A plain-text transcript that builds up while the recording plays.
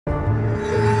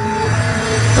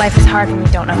Life is hard when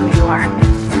you don't know who you are.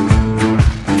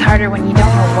 It's harder when you don't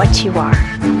know what you are.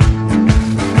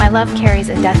 My love carries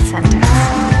a death sentence.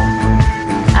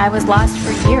 I was lost for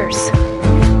years,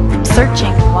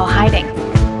 searching while hiding,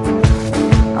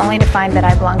 only to find that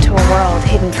I belong to a world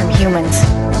hidden from humans.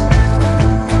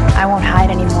 I won't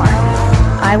hide anymore.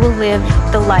 I will live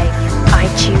the life I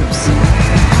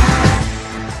choose.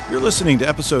 You're listening to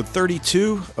episode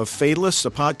 32 of Fatalists, a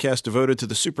podcast devoted to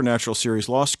the supernatural series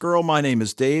Lost Girl. My name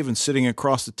is Dave, and sitting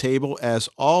across the table, as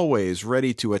always,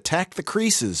 ready to attack the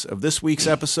creases of this week's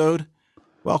episode.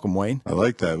 Welcome, Wayne. I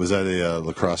like that. Was that a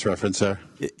lacrosse reference there?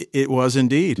 It was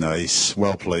indeed. Nice.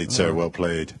 Well played, sir. Well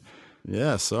played.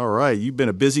 Yes, all right. You've been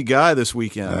a busy guy this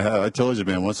weekend. I told you,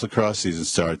 man, once lacrosse season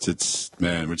starts, that's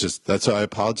why I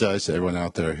apologize to everyone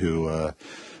out there who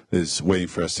is waiting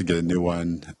for us to get a new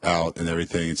one out and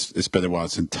everything. It's been a while.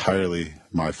 It's entirely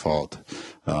my fault.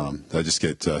 I just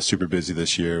get super busy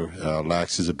this year.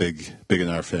 Lax is big in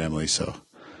our family, so,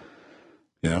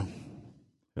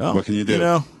 what can you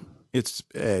do?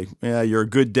 You're a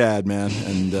good dad, man,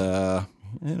 and,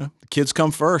 the kids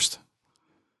come first.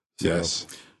 So. Yes.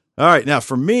 All right. Now,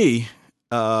 for me,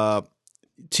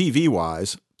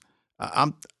 TV-wise,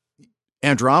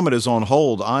 Andromeda's on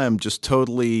hold. I am just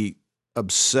totally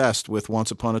obsessed with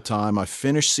Once Upon a Time. I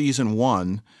finished season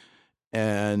 1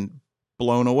 and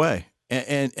blown away.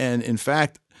 And in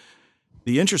fact,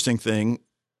 the interesting thing,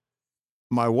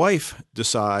 my wife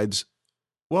decides,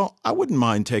 well, I wouldn't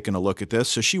mind taking a look at this.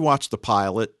 So she watched the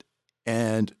pilot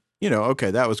and,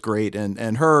 okay, that was great.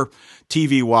 And her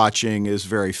TV watching is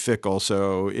very fickle.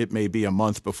 So it may be a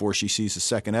month before she sees the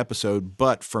second episode.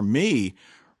 But for me,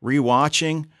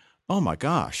 rewatching, oh my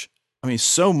gosh. I mean,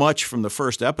 so much from the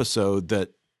first episode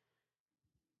that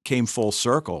came full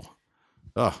circle.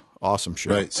 Oh, awesome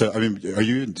show. Right. So, I mean, did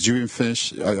you even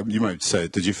finish, you might say,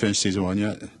 did you finish season 1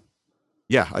 yet?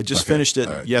 Yeah, I just finished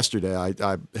it yesterday.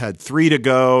 I had 3 to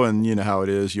go, and you know how it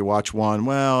is. You watch one,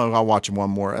 well, I'll watch one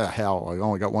more. Hell, I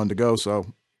only got 1 to go,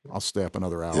 so I'll stay up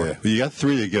another hour. Yeah, well, you got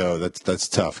 3 to go. That's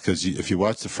tough because if you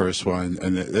watch the first one,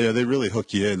 and they really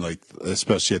hook you in, like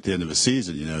especially at the end of a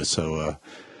season, so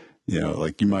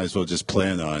like you might as well just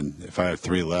plan on, if I have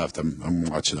 3 left, I'm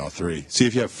watching all 3. See,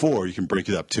 if you have 4, you can break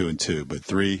it up 2 and 2, but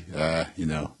 3,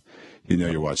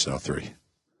 you're watching all 3.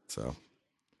 So,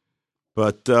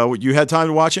 but you had time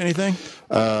to watch anything?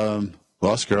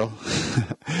 Lost Girl.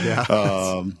 Yeah.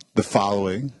 The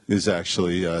Following is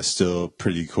actually still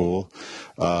pretty cool.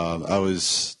 I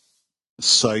was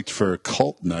psyched for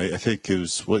Cult Night. I think it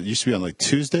was what used to be on like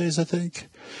Tuesdays, I think,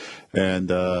 and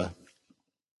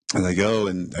I go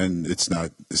and it's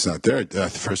not there.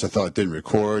 At first I thought it didn't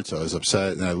record, so I was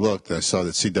upset, and I looked and I saw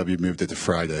that CW moved it to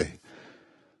Friday.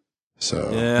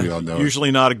 So yeah, we all know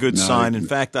usually not a good sign. In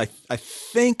fact, I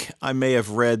think I may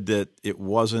have read that it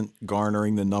wasn't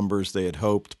garnering the numbers they had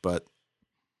hoped, but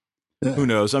who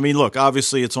knows? I mean, look,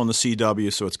 obviously it's on the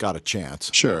CW, so it's got a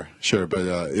chance. Sure.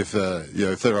 But if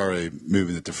they're already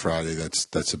moving it to Friday,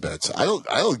 that's a bet. So I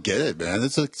don't get it, man.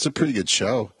 It's a pretty good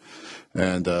show.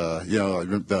 And,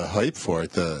 the hype for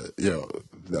it,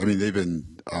 they've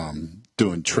been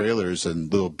doing trailers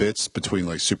and little bits between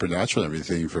like Supernatural and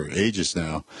everything for ages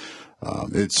now.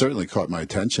 It certainly caught my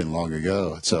attention long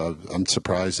ago. So I'm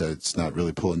surprised that it's not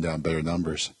really pulling down better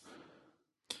numbers.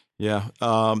 Yeah.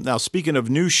 Now, speaking of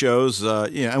new shows,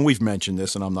 and we've mentioned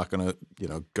this, and I'm not going to,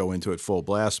 go into it full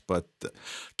blast, but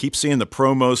keep seeing the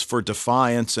promos for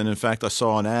Defiance. And in fact, I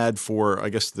saw an ad for, I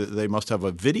guess they must have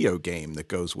a video game that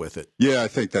goes with it. Yeah, I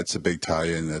think that's a big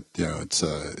tie-in that, it's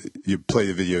you play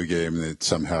the video game and it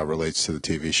somehow relates to the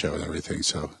TV show and everything.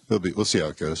 So we'll see how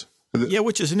it goes. Yeah,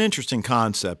 which is an interesting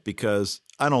concept because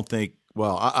I don't think,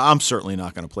 I'm certainly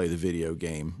not going to play the video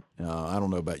game. I don't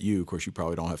know about you. Of course, you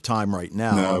probably don't have time right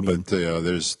now. No, but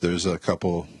there's a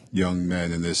couple young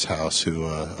men in this house who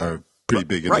are pretty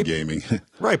big into gaming.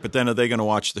 Right, but then are they going to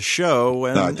watch the show?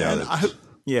 And, no, I doubt it.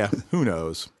 Yeah, who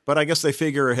knows? But I guess they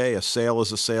figure, hey, a sale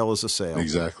is a sale is a sale.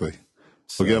 Exactly.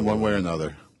 We'll get them one way or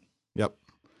another. Yep.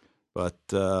 But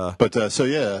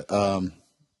also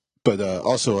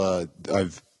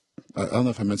I don't know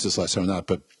if I mentioned this last time or not,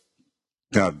 but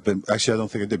actually I don't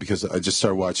think I did because I just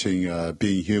started watching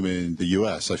Being Human in the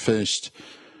U.S. I finished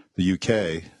the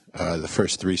UK, the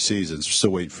first 3 seasons. We're still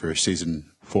waiting for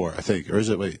season 4, I think. Or is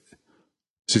it,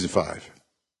 season 5?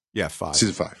 Yeah, 5.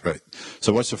 Season 5, right.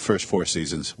 So what's the first 4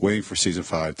 seasons? Waiting for season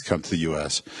 5 to come to the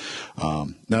U.S. Now,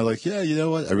 you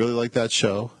know what? I really like that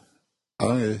show. I'm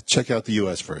going to check out the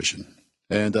U.S. version.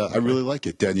 And I really like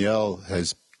it. Danielle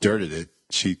has dirted it.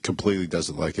 She completely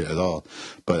doesn't like it at all,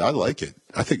 but I like it.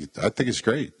 I think it's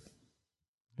great.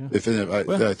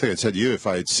 I think I said to you, if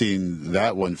I had seen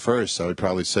that one first, I would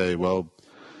probably say, well,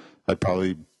 I'd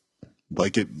probably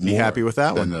like it more. Be happy with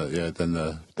that than one. than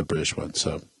the British one.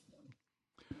 So,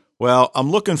 well, I'm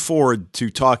looking forward to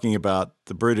talking about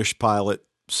the British pilot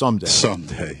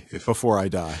someday before I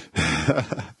die.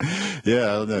 Yeah,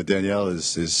 I don't know. Danielle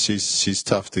she's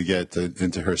tough to get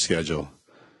into her schedule.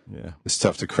 Yeah, it's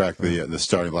tough to crack the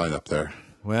starting lineup there.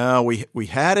 Well, we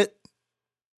had it,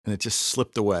 and it just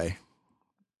slipped away.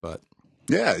 But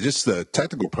yeah, just the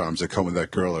technical problems that come with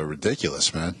that girl are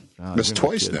ridiculous, man. Missed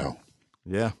twice now.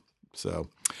 Yeah. So,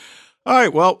 all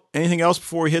right. Well, anything else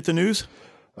before we hit the news?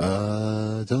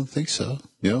 Don't think so.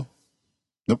 Nope.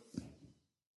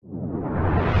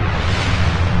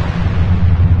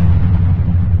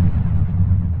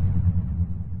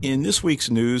 In this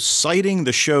week's news, citing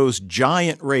the show's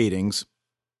giant ratings,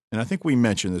 and I think we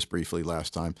mentioned this briefly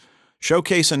last time,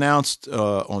 Showcase announced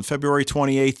on February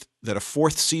 28th that a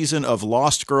fourth season of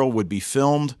Lost Girl would be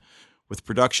filmed, with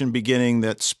production beginning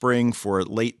that spring for a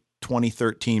late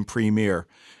 2013 premiere.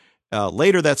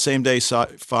 Later that same day,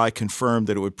 Sci-Fi confirmed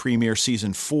that it would premiere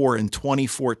season 4 in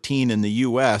 2014 in the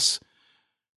U.S.,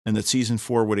 and that season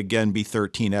 4 would again be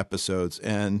 13 episodes.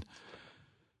 And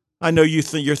I know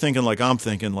you're thinking like I'm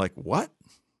thinking, like, what?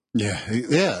 Yeah,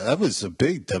 that was a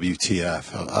big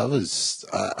WTF.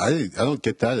 I don't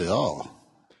get that at all.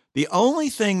 The only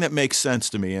thing that makes sense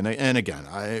to me, and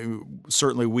again,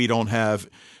 certainly we don't have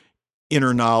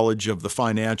inner knowledge of the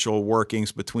financial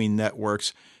workings between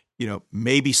networks.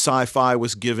 Maybe Sci-Fi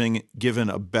was given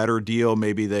a better deal.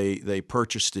 Maybe they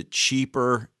purchased it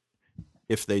cheaper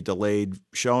if they delayed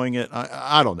showing it.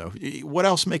 I don't know. What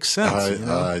else makes sense?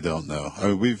 I don't know.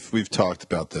 I mean, we've talked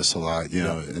about this a lot,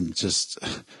 and just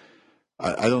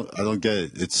I don't get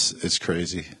it. It's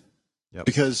crazy. Yep.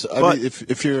 Because I mean,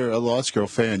 if you're a Lost Girl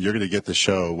fan, you're going to get the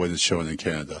show when it's shown in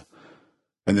Canada,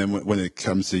 and then when it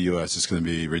comes to the U.S., it's going to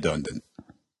be redundant.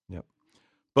 Yep.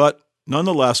 But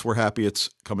nonetheless, we're happy it's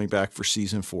coming back for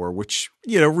season 4, which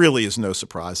really is no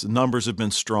surprise. The numbers have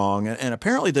been strong, and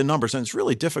apparently the numbers, and it's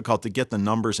really difficult to get the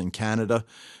numbers in Canada,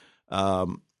 but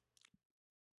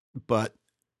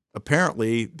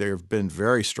apparently they've been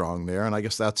very strong there, and I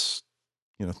guess that's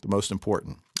the most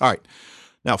important. All right.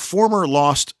 Now, former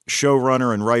Lost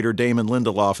showrunner and writer Damon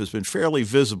Lindelof has been fairly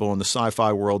visible in the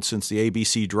sci-fi world since the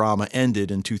ABC drama ended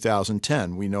in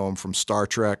 2010. We know him from Star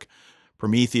Trek,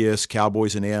 Prometheus,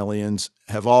 Cowboys and Aliens,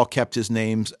 have all kept his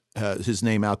name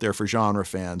out there for genre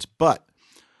fans. But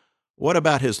what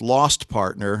about his Lost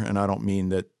partner? And I don't mean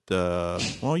that,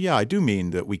 I do mean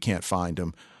that we can't find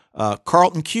him.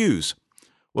 Carlton Cuse.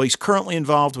 Well, he's currently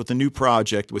involved with a new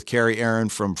project with Carrie Aaron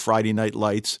from Friday Night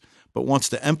Lights, but wants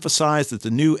to emphasize that the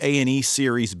new A&E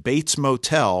series Bates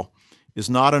Motel is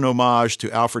not an homage to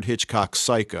Alfred Hitchcock's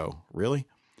Psycho. Really?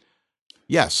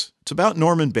 Yes, it's about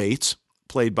Norman Bates,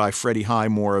 played by Freddie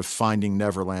Highmore of Finding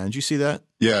Neverland. You see that?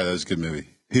 Yeah, that was a good movie.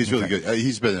 He's really good.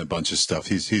 He's been in a bunch of stuff.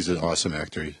 He's an awesome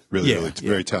actor. Really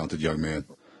very talented young man.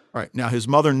 All right. Now, his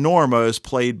mother, Norma, is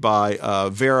played by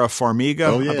Vera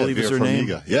Farmiga, I believe Vera is her Farmiga.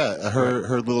 name. Yeah,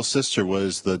 her little sister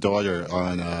was the daughter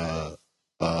on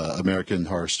American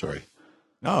Horror Story.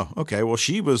 Oh, okay. Well,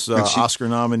 she was Oscar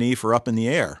nominee for Up in the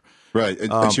Air. Right.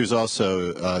 And she was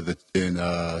also in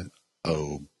the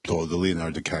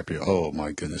Leonardo DiCaprio. Oh,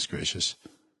 my goodness gracious.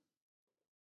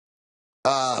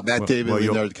 Matt Damon,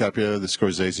 Leonardo DiCaprio, the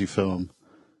Scorsese film.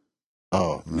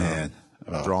 Oh, man.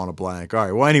 Drawing a blank. All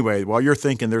right. Well, anyway, while you're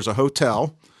thinking, there's a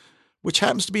hotel, which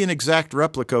happens to be an exact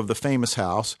replica of the famous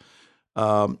house.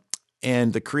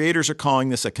 And the creators are calling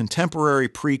this a contemporary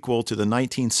prequel to the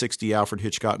 1960 Alfred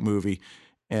Hitchcock movie.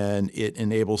 And it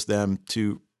enables them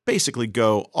to basically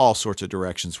go all sorts of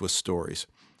directions with stories.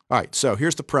 All right. So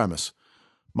here's the premise.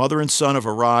 Mother and son have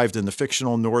arrived in the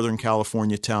fictional Northern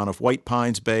California town of White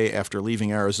Pines Bay after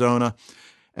leaving Arizona,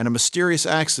 and a mysterious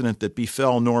accident that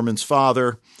befell Norman's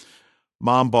father.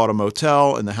 Mom bought a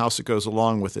motel and the house that goes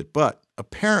along with it. But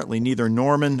apparently neither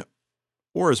Norman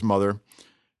or his mother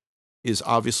is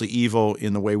obviously evil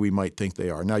in the way we might think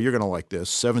they are. Now, you're going to like this.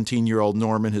 17-year-old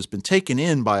Norman has been taken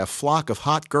in by a flock of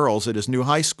hot girls at his new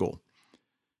high school.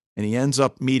 And he ends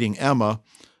up meeting Emma,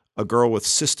 a girl with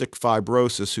cystic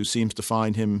fibrosis who seems to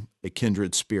find him a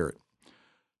kindred spirit.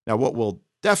 Now, what we'll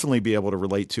definitely be able to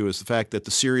relate to is the fact that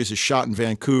the series is shot in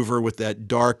Vancouver with that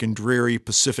dark and dreary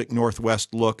Pacific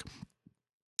Northwest look.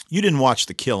 You didn't watch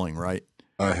The Killing, right?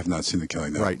 I have not seen The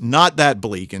Killing, no. Right. Not that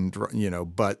bleak, and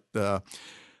but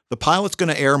the pilot's going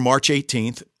to air March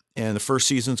 18th, and the first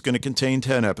season is going to contain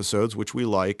 10 episodes, which we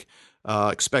like.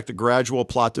 Expect a gradual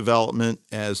plot development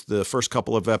as the first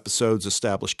couple of episodes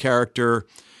establish character.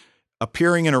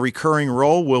 Appearing in a recurring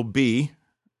role will be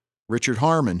Richard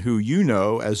Harmon, who you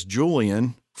know as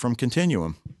Julian from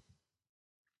Continuum.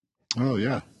 Oh,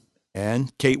 yeah.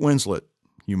 And Kate Winslet,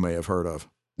 you may have heard of.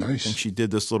 Nice. I think she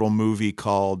did this little movie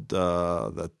called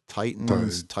The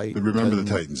Titans. Remember the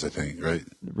Titans, I think, right?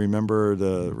 Remember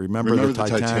the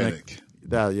Titanic.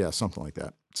 Yeah, something like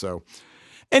that. So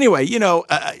anyway,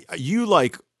 you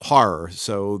like horror,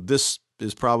 so this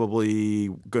is probably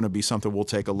going to be something we'll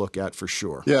take a look at for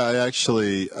sure. Yeah, I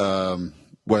actually,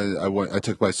 when I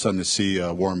took my son to see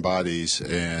Warm Bodies,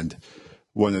 and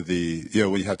one of the,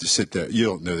 when you have to sit there, you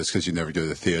don't know this because you never go to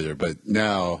the theater, but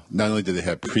now not only do they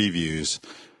have previews,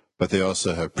 but they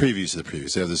also have previews of the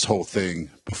previews. They have this whole thing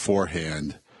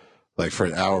beforehand, like for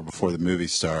an hour before the movie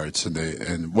starts, and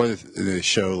they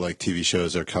show like TV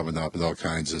shows that are coming up and all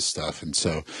kinds of stuff. And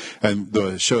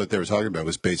the show that they were talking about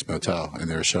was Bates Motel,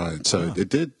 and they were showing it. So it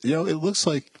did, it looks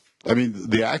like, I mean,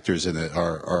 the actors in it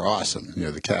are awesome.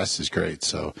 The cast is great.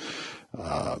 So,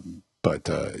 but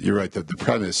you're right. The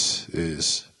premise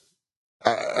is,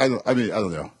 I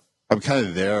don't know. I'm kind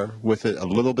of there with it a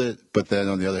little bit, but then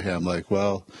on the other hand, I'm like,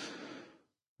 well,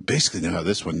 basically know how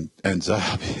this one ends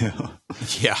up.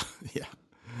 Yeah.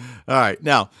 All right.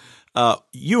 Now,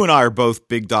 you and I are both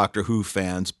big Doctor Who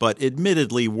fans, but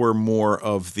admittedly, we're more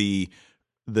of the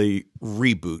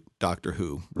reboot Doctor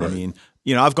Who. Right. I mean,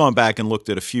 I've gone back and looked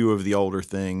at a few of the older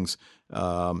things,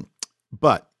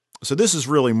 but so this is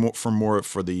really more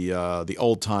for the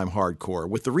old time hardcore.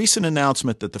 With the recent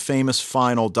announcement that the famous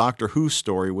final Doctor Who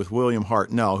story with William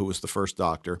Hartnell, who was the first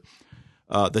Doctor,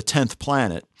 The 10th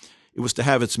Planet, it was to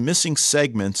have its missing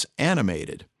segments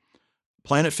animated.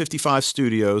 Planet 55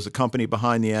 Studios, the company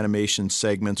behind the animation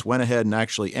segments, went ahead and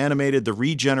actually animated the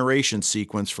regeneration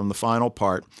sequence from the final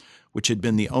part, which had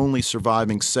been the only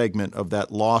surviving segment of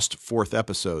that lost fourth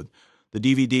episode. The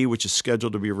DVD, which is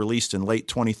scheduled to be released in late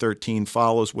 2013,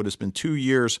 follows what has been 2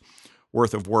 years'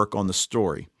 worth of work on the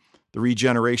story. The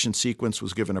regeneration sequence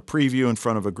was given a preview in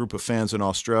front of a group of fans in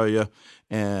Australia,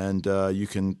 and you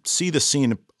can see the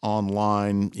scene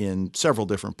online in several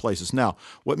different places. Now,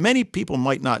 what many people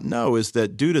might not know is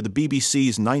that due to the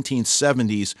BBC's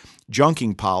 1970s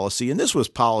junking policy, and this was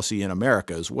policy in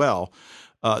America as well,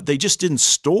 they just didn't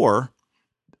store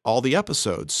all the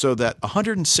episodes, so that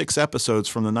 106 episodes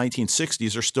from the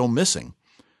 1960s are still missing.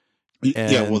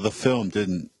 And, the film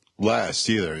didn't last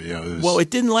either. It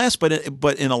didn't last,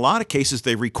 but in a lot of cases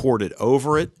they recorded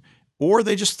over it, or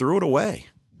they just threw it away.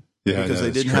 Yeah, because they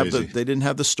didn't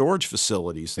have the storage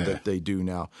facilities that they do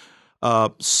now.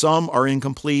 Some are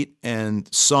incomplete, and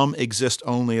some exist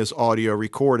only as audio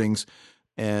recordings,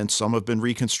 and some have been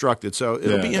reconstructed. So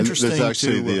it'll be interesting. There's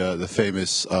actually the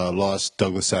famous lost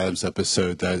Douglas Adams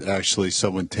episode that actually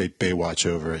someone taped Baywatch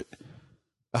over it.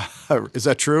 Is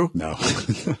that true? No.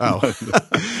 Oh,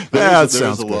 there was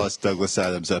a lost Douglas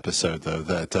Adams episode though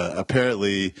that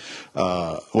apparently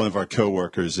one of our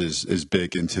coworkers is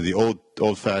big into the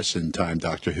old fashioned time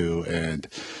Doctor Who, and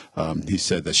he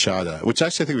said that Shada, which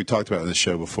actually I think we talked about on the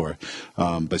show before,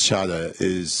 but Shada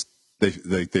is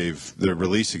they're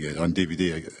releasing it on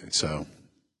DVD, so.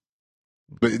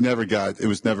 But it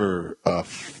was never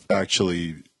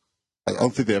actually. I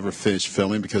don't think they ever finished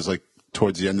filming because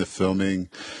towards the end of filming,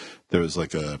 there was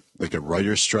like a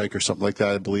writer's strike or something like that,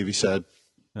 I believe he said.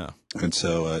 Yeah. And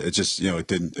so it just,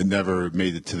 it never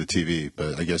made it to the TV,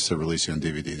 but I guess they're releasing on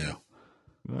DVD now.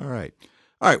 All right.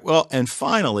 Well, and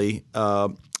finally,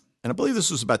 and I believe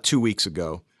this was about 2 weeks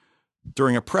ago,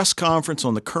 during a press conference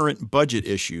on the current budget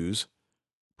issues,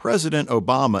 President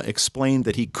Obama explained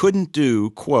that he couldn't do,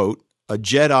 quote, a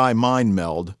Jedi mind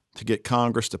meld to get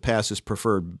Congress to pass his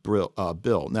preferred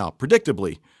bill. Now,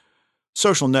 predictably,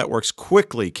 social networks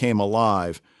quickly came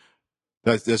alive.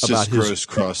 That's just gross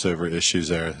crossover issues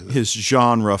there. His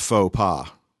genre faux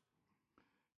pas.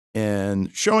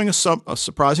 And showing a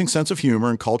surprising sense of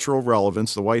humor and cultural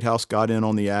relevance, the White House got in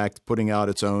on the act, putting out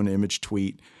its own image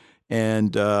tweet.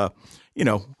 And,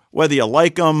 whether you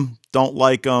like them, don't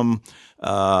like them,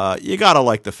 you got to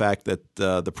like the fact that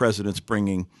the president's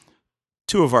bringing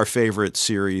two of our favorite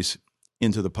series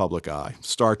into the public eye,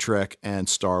 Star Trek and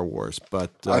Star Wars.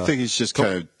 But I think he's just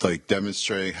kind of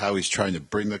demonstrating how he's trying to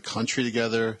bring the country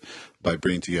together by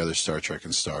bringing together Star Trek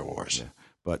and Star Wars. Yeah.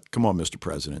 But come on, Mr.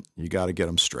 President, you got to get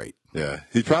them straight. Yeah.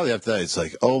 He'd probably after that, it's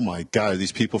like, oh my God, are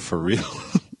these people for real?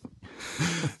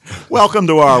 Welcome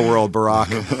to our world,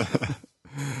 Barack.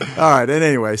 All right. And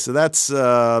anyway, so that's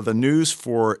the news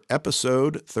for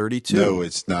episode 32. No,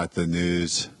 it's not the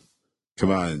news.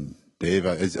 Come on, Dave.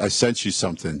 I sent you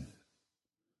something.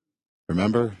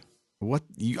 Remember? What?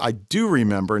 I do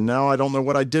remember. Now I don't know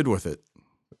what I did with it.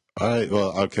 All right.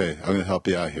 Well, okay. I'm going to help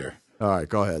you out here. All right.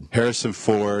 Go ahead. Harrison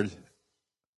Ford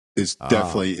is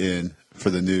definitely in for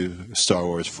the new Star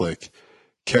Wars flick.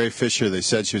 Carrie Fisher, they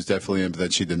said she was definitely in, but then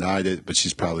she denied it, but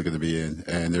she's probably going to be in.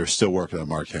 And they're still working on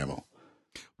Mark Hamill.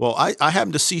 Well, I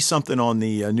happened to see something on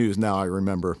the news. Now I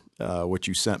remember what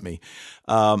you sent me.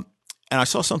 And I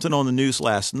saw something on the news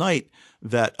last night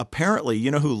that apparently,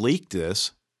 you know who leaked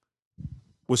this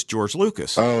was George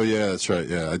Lucas. Oh, yeah, that's right.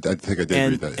 Yeah, I think I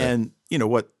did read that. Yeah. And you know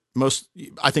what?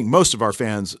 I think most of our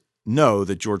fans know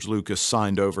that George Lucas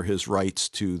signed over his rights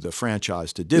to the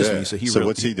franchise to Disney. Yeah. So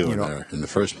what's he doing there in the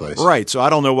first place? Right. So I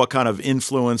don't know what kind of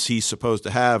influence he's supposed to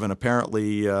have, and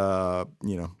apparently,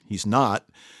 he's not.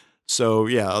 So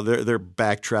yeah, they're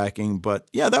backtracking, but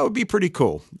yeah, that would be pretty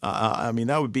cool. I mean,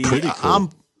 that would be pretty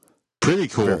cool. Pretty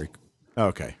cool.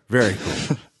 Very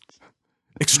cool.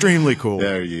 Extremely cool.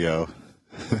 There you go.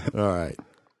 All right.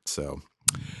 So,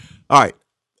 all right,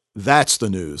 that's the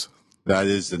news. That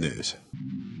is the news.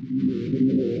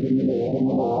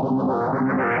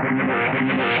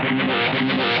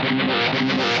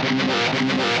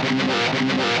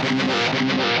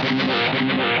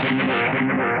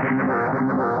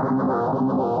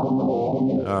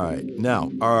 All right.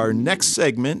 Now, our next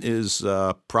segment is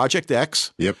Project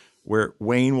X. Yep. Where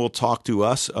Wayne will talk to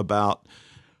us about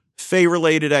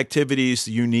Faye-related activities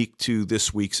unique to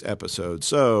this week's episode.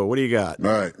 So, what do you got?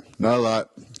 All right. Not a lot.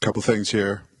 A couple things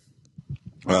here.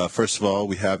 First of all,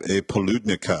 we have a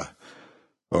Poludnica,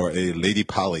 or a Lady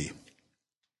Polly,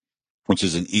 which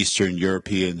is an Eastern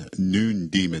European noon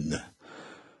demon.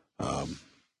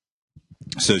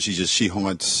 So she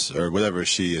haunts, or whatever,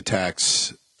 she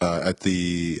attacks at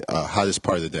the hottest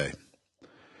part of the day.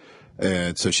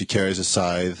 And so she carries a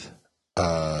scythe.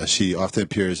 She often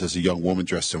appears as a young woman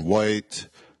dressed in white.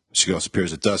 She also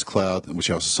appears as a dust cloud, which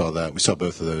we also saw that. We saw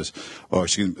both of those. Or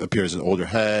she can appear as an older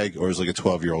hag, or as like a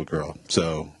 12-year-old girl.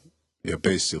 So,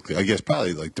 basically, I guess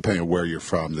probably like depending on where you're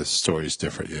from, this story is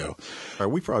different. Right,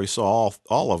 we probably saw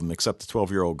all of them except the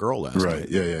 12-year-old girl last night. Right.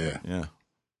 Yeah.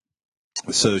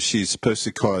 So she's supposed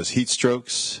to cause heat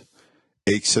strokes,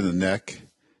 aches in the neck,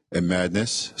 and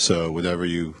madness. So whenever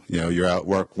you're out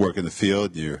work in the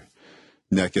field, your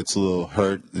neck gets a little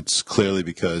hurt, it's clearly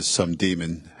because some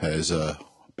demon has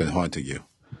been haunting you.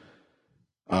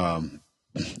 But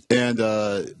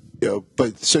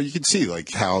so you can see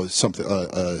like how something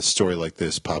a story like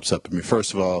this pops up. I mean,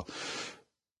 first of all,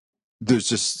 there's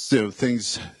just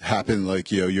things happen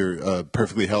like you're a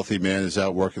perfectly healthy man is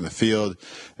out working the field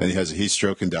and he has a heat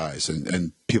stroke and dies,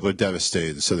 and people are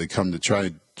devastated. So they come to try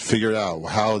and figure out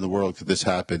how in the world could this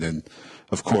happen, and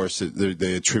of course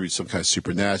they attribute some kind of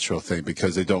supernatural thing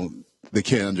because they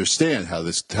can't understand how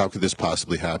could this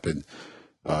possibly happen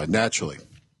naturally.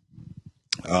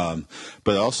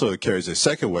 But also it carries a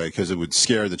second way because it would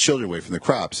scare the children away from the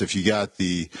crops. If you got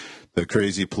the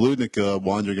crazy Poludnica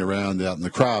wandering around out in the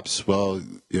crops, well,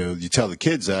 you tell the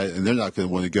kids that, and they're not going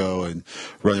to want to go and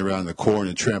run around the corn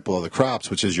and trample all the crops,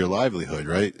 which is your livelihood,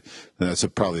 right? And that's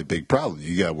probably a big problem.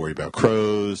 You got to worry about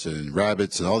crows and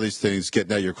rabbits and all these things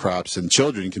getting at your crops, and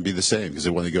children can be the same because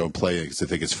they want to go and play it because they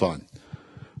think it's fun.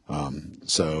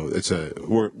 So it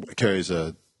carries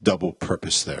a double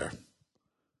purpose there.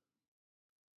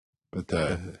 But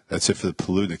that's it for the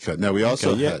Poludnica. Now we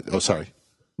also had. Oh, sorry.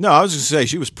 No, I was going to say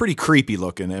she was pretty creepy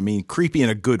looking. I mean, creepy in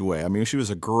a good way. I mean, she was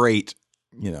a great,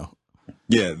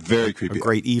 yeah, very creepy, a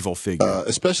great evil figure.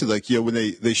 Especially like when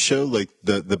they show like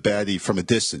the baddie from a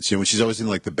distance. When she's always in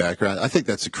like the background. I think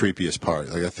that's the creepiest part.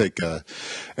 Like I think,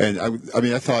 and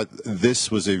I thought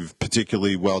this was a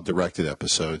particularly well directed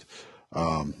episode.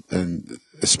 And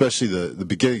especially the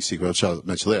beginning sequence, which I'll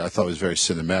mention later, I thought was very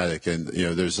cinematic. And,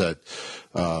 there's that,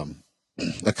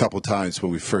 a couple of times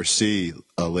when we first see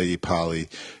Lady Polly,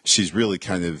 she's really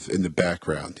kind of in the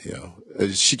background, I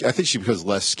think she becomes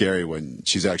less scary when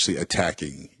she's actually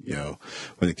attacking,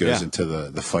 when it goes into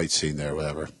the fight scene there or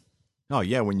whatever. Oh,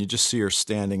 yeah, when you just see her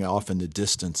standing off in the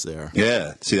distance there.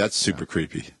 Yeah, see, that's super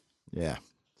creepy. Yeah,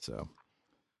 so...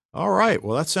 All right.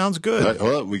 Well, that sounds good. Right,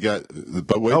 hold on. We got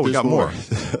more.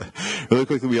 Really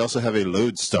quickly, we also have a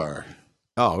lodestar.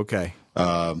 Oh, okay.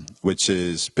 Which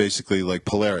is basically like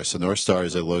Polaris. A North Star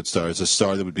is a lodestar. It's a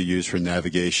star that would be used for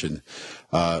navigation.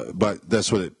 But that's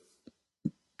what it,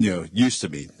 used to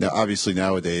be. Now, obviously,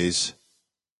 nowadays,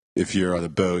 if you're on a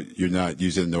boat, you're not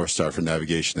using a North Star for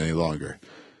navigation any longer.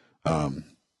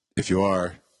 If you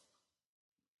are,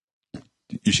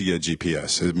 you should get a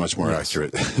GPS. It's much more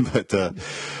accurate.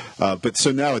 But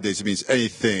so nowadays it means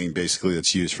anything basically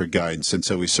that's used for guidance. And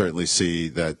so we certainly see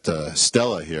that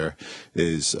Stella here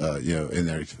is in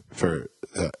there for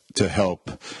to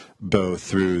help Bo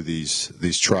through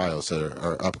these trials that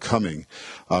are upcoming.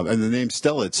 And the name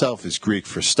Stella itself is Greek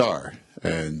for star.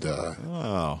 And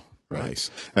Right.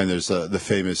 Nice. And there's the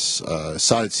famous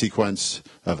sonnet sequence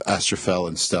of Astrophel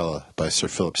and Stella by Sir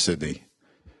Philip Sidney,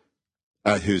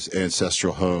 at whose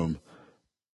ancestral home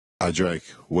I drank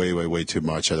way, way, way too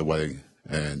much at a wedding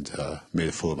and made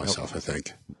a fool of myself, I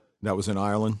think. That was in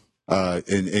Ireland?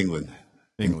 In England,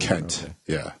 in Kent. Okay.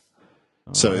 Yeah.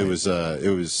 So it was it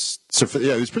was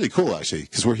pretty cool actually,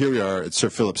 because here we are at Sir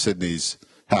Philip Sidney's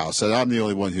house, and I'm the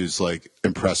only one who's like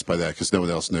impressed by that because no one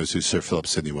else knows who Sir Philip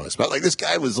Sidney was. But like this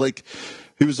guy was like,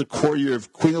 he was a courtier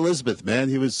of Queen Elizabeth, man.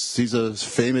 He's a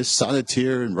famous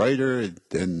sonneteer and writer,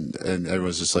 and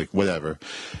everyone's just like whatever.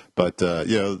 But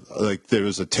like there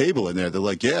was a table in there. They're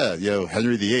like, yeah,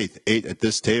 Henry VIII ate at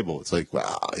this table. It's like,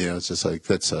 wow, it's just like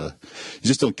you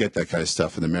just don't get that kind of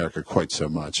stuff in America quite so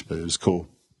much. But it was cool.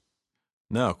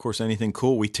 No, of course, anything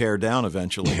cool we tear down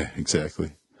eventually. Yeah,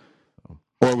 exactly.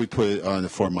 Or we put it on a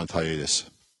 4-month hiatus.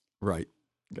 Right.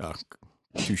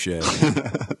 Touche. And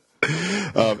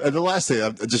the last thing,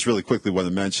 I just really quickly want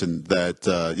to mention that,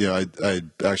 I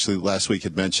actually last week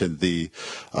had mentioned the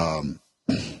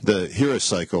hero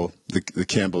cycle, the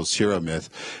Campbell's hero myth,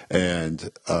 and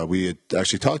we had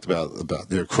actually talked about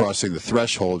crossing the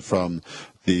threshold from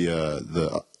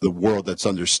the world that's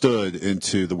understood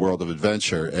into the world of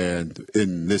adventure. And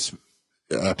in this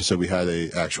episode, we had a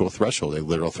literal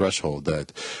threshold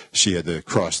that she had to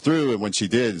cross through. And when she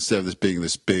did, instead of this being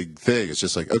this big thing, it's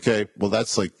just like, okay, well,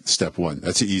 that's like step one.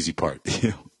 That's the easy part.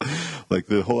 Like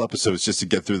the whole episode is just to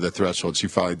get through the threshold. She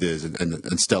finally did.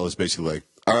 And Stella's basically like,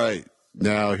 all right,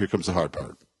 now here comes the hard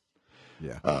part.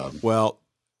 Yeah. Well,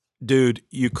 dude,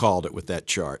 you called it with that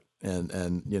chart.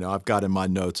 And I've got in my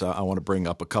notes, I want to bring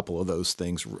up a couple of those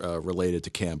things related to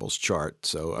Campbell's chart.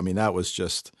 So, I mean, that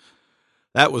was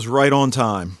right on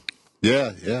time.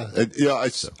 Yeah. And,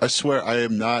 I swear I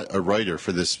am not a writer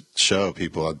for this show,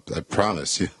 people. I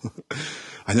promise you.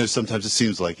 I know sometimes it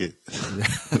seems like it.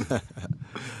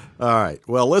 All right.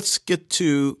 Well, let's get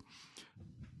to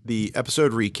the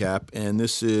episode recap. And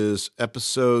this is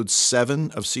episode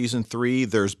 7 of season 3.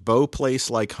 There's Bo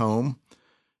Place Like Home.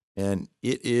 And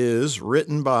it is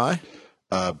written by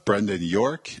Brendan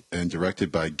York and directed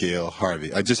by Gail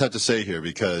Harvey. I just have to say here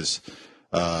because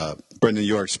Brendan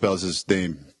York spells his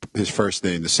first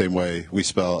name the same way we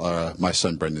spell my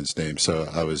son Brendan's name. So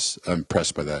I'm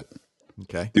impressed by that.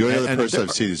 Okay. The only other person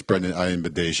I've seen is Brendan Ian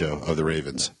Badejo of the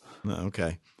Ravens.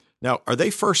 Okay. Now, are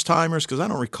they first timers? Because I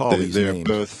don't recall these names.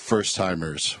 They're both first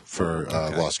timers for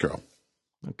Lost Girl.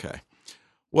 Okay.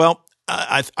 Well,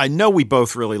 I know we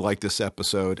both really like this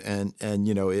episode, and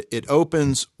it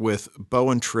opens with Bo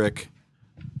and Trick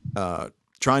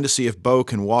trying to see if Bo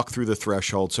can walk through the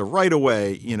threshold. So right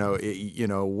away,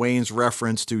 Wayne's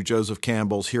reference to Joseph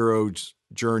Campbell's hero's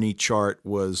journey chart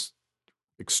was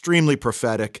extremely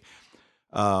prophetic,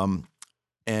 but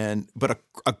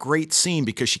a great scene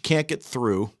because she can't get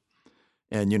through.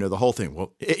 And, the whole thing,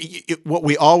 well, what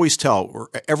we always tell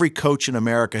every coach in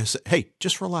America is, hey,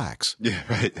 just relax. Yeah,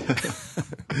 right.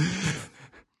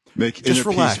 Just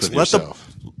relax.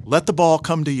 Let the ball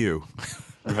come to you.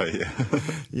 Right.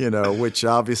 Yeah. Which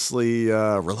obviously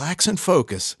relax and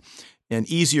focus. And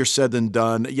easier said than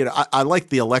done. I like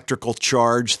the electrical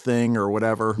charge thing or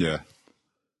whatever. Yeah.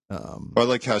 I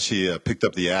like how she picked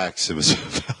up the axe. It was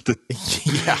about to,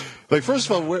 yeah. Like, first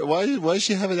of all, why does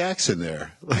she have an axe in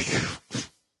there? Like,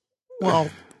 well,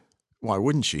 why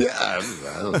wouldn't she? Yeah,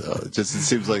 I don't know. It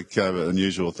seems like kind of an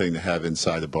unusual thing to have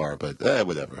inside a bar, but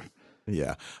whatever.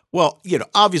 Yeah. Well,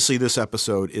 obviously this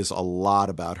episode is a lot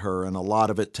about her, and a lot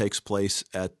of it takes place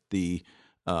at the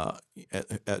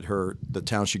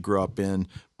town she grew up in.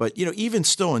 But even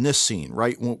still in this scene,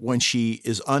 right, when she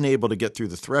is unable to get through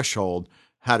the threshold,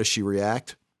 how does she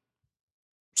react?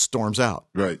 Storms out.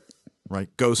 Right.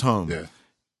 Goes home. Yeah.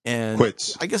 And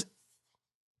quits. I guess,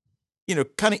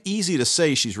 kind of easy to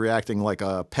say she's reacting like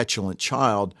a petulant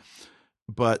child,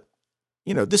 but,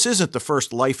 this isn't the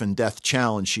first life and death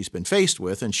challenge she's been faced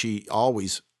with, and she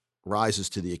always rises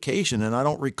to the occasion. And I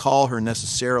don't recall her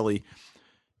necessarily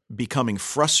becoming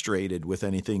frustrated with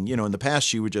anything. In the past,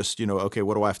 she would just, okay,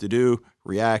 what do I have to do?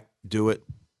 React, do it.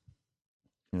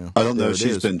 I don't know if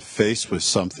she's been faced with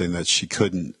something that she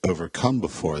couldn't overcome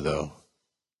before, though.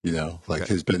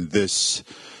 Has been this,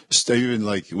 even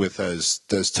like with as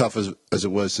tough as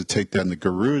it was to take down the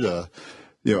Garuda,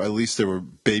 at least there were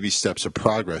baby steps of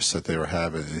progress that they were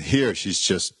having. And here she's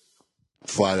just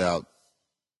flat out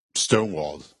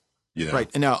stonewalled. Right.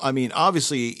 And now, I mean,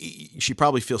 obviously she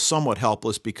probably feels somewhat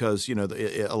helpless because,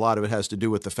 a lot of it has to do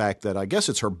with the fact that I guess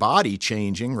it's her body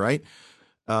changing, right?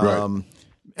 Right.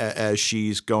 As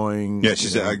she's going. Yeah,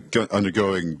 she's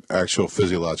undergoing actual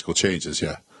physiological changes.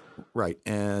 Yeah. Right.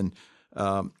 And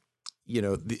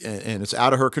and it's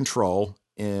out of her control.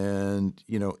 And,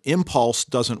 impulse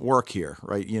doesn't work here,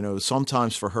 right?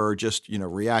 Sometimes for her, just,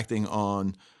 reacting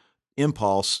on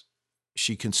impulse,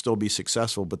 she can still be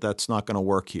successful, but that's not going to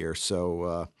work here.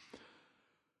 So,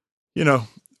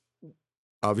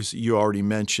 obviously you already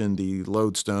mentioned the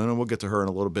lodestone, and we'll get to her in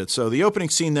a little bit. So the opening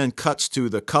scene then cuts to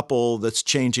the couple that's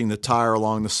changing the tire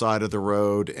along the side of the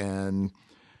road. And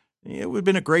it would have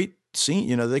been a great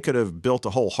scene. They could have built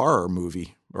a whole horror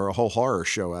movie or a whole horror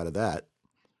show out of that.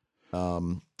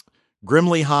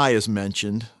 Grimley High is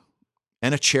mentioned,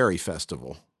 and a cherry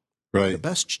festival. Right.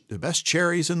 The best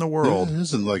cherries in the world. Yeah,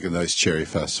 isn't like a nice cherry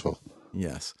festival.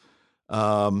 Yes.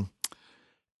 I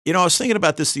was thinking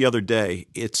about this the other day.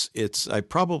 I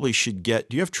probably should get,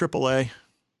 do you have AAA?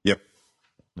 Yep.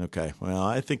 Okay. Well,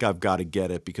 I think I've got to get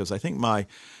it because I think I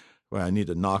need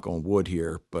to knock on wood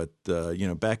here, but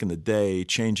back in the day,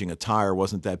 changing a tire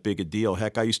wasn't that big a deal.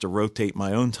 Heck, I used to rotate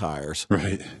my own tires.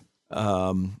 Right.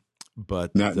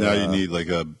 But now you need like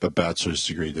a bachelor's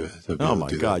degree to be oh able my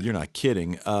to do God, that. you're not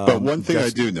kidding. But one thing I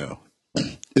do know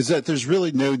is that there's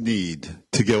really no need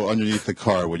to go underneath the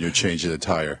car when you're changing a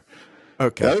tire.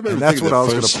 Okay, I remember and that's thinking what I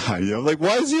the was first going to. time. Like,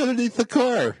 why is he underneath the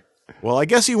car? Well, I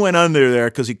guess he went under there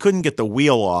because he couldn't get the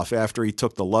wheel off after he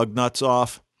took the lug nuts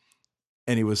off,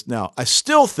 and he was. Now, I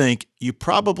still think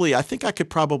I think I could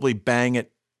probably bang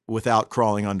it without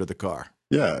crawling under the car.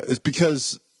 Yeah, it's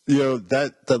because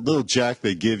that little jack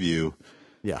they give you.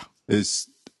 Yeah. Is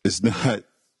not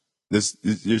this.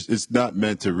 It's not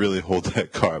meant to really hold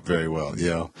that car up very well.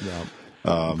 Yeah.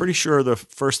 I'm pretty sure the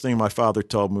first thing my father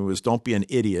told me was, "Don't be an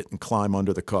idiot and climb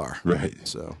under the car." Right.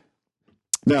 So.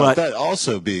 Now, But- that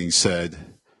also being said,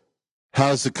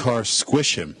 how's the car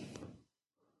squish him?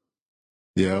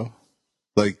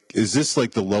 Like, is this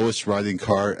like the lowest riding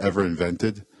car ever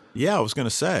invented? Yeah, I was going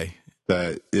to say.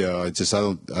 That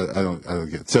I don't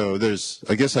get. So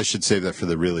I guess I should save that for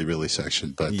the really really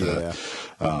section. But Yeah.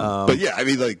 but yeah, I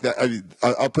mean like that. I mean,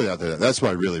 I'll put it out there. That's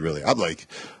why really I'm like,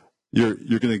 you're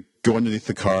gonna go underneath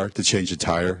the car to change a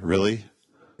tire, really?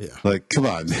 Yeah. Like, come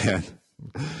on, man.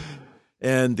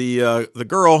 And the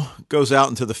girl goes out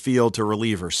into the field to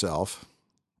relieve herself.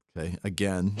 Okay,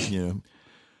 again,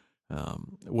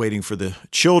 waiting for the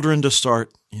children to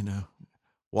start,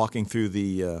 walking through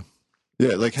the.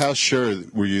 Yeah, like how sure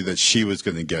were you that she was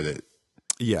going to get it?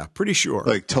 Yeah, pretty sure.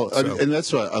 Like, and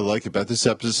that's what I like about this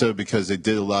episode because they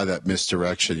did a lot of that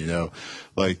misdirection.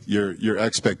 Like your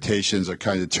expectations are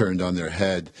kind of turned on their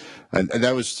head, and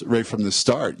that was right from the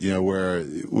start. Where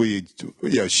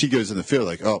she goes in the field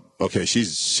like, oh, okay,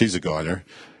 she's a goner,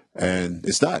 and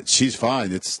it's not. She's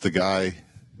fine. It's the guy,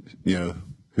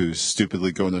 who's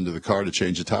stupidly going under the car to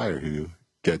change a tire who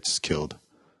gets killed.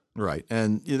 Right,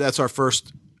 and that's our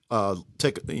first. Our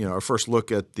first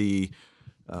look at the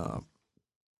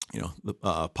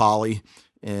Polly,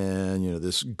 and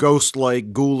this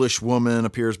ghost-like, ghoulish woman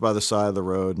appears by the side of the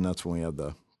road, and that's when we have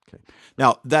the. Okay,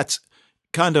 now that's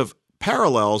kind of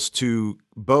parallels to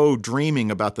Bo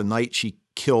dreaming about the night she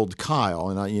killed Kyle,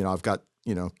 and I've got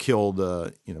killed,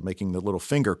 making the little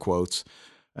finger quotes,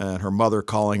 and her mother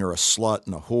calling her a slut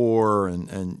and a whore,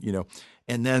 and.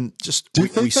 And then just do you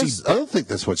think I don't think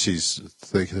that's what she's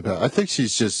thinking about. I think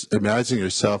she's just imagining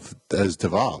herself as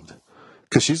devolved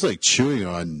because she's like chewing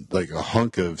on like a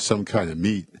hunk of some kind of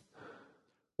meat.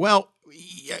 Well,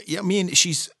 yeah, I mean,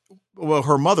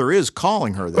 her mother is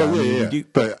calling her that. Oh, yeah.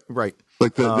 But right,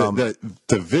 like the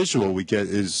visual we get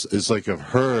is like of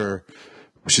her.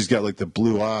 She's got like the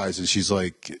blue eyes, and she's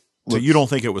like. So you don't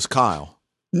think it was Kyle?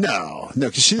 No,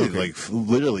 because she didn't like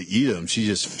literally eat them. But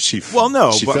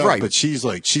she's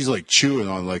like chewing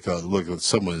on like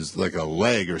someone's like a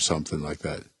leg or something like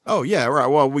that. Oh yeah, right.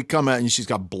 Well, we come out and she's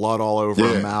got blood all over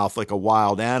her mouth like a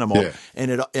wild animal, and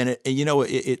it you know what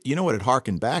it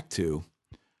harkened back to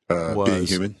was Being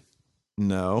Human.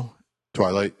 No,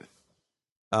 Twilight.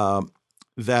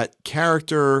 That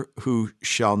character who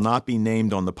shall not be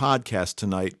named on the podcast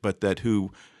tonight, but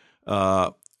who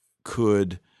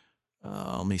could.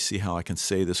 Let me see how I can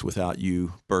say this without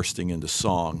you bursting into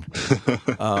song.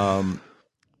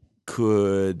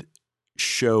 Could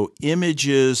show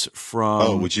images from.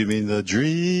 Oh, would you mean the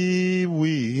Dreamweaver?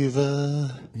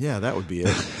 Yeah, that would be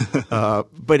it.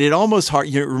 But it almost hard.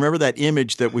 You remember that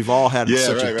image that we've all had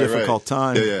such a difficult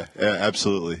time. Yeah,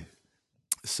 absolutely.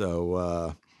 So,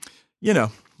 All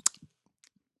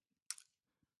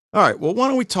right. Well, why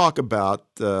don't we talk about?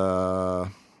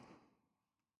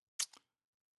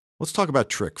 Let's talk about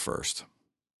Trick first.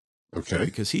 Okay.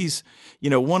 Because he's,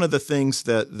 one of the things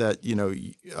that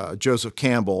Joseph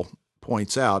Campbell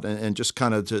points out, and just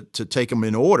kind of to take them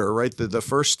in order, right? The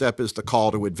first step is the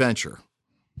call to adventure,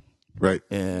 Right.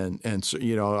 And so,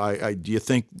 you know, I do you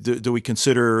think do we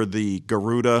consider the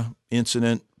Garuda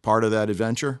incident part of that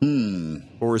adventure,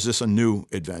 or is this a new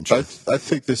adventure? I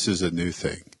think this is a new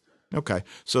thing. Okay,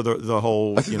 so the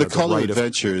whole I think the call to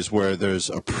adventure is where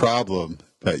there's a problem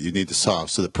that you need to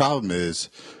solve. So the problem is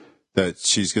that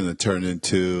she's going to turn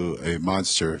into a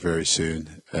monster very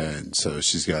soon, and so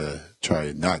she's got to try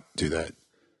and not do that.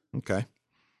 Okay.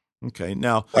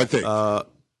 Now, I think.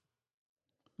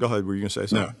 Go ahead. Were you going to say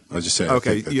something? No, I was just saying.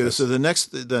 Okay. Yeah. So the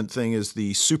next thing is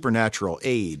the supernatural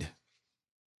aid.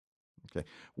 Okay.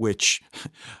 Which,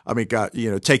 I mean,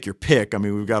 take your pick. I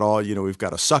mean, we've got we've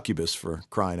got a succubus for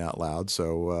crying out loud.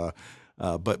 So,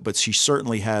 but she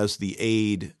certainly has the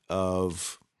aid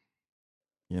of,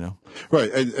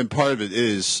 Right. And part of it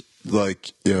is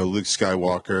like, Luke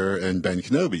Skywalker and Ben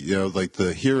Kenobi, like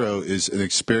the hero is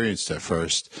inexperienced at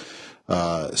first.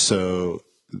 So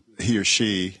he or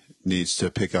she needs to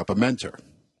pick up a mentor,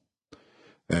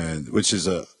 and which is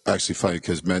actually funny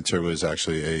because mentor was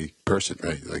actually a person,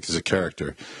 right? Like as a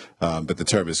character, but the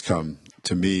term has come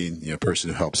to mean person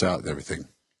who helps out and everything.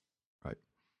 Right.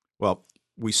 Well,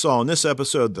 we saw in this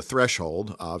episode the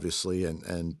threshold, obviously,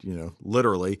 and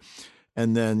literally,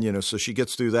 and then so she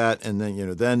gets through that, and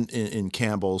then then in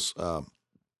Campbell's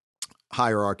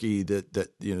hierarchy that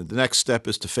the next step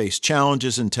is to face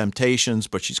challenges and temptations,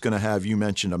 but she's going to have, you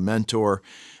mentioned, a mentor,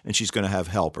 and she's going to have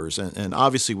helpers, and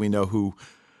obviously we know who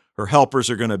her helpers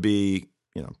are going to be,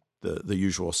 the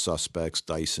usual suspects: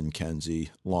 Dyson,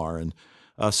 Kenzie, Lauren.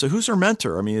 So who's her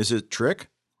mentor? I mean, is it Trick?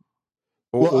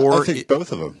 I think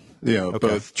both of them, Okay.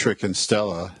 Both Trick and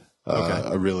Stella.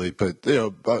 Okay. Really, but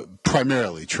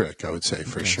primarily Trick, I would say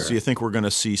for sure. So you think we're going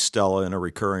to see Stella in a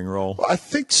recurring role? Well, I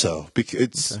think so,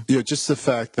 because it's just the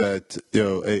fact that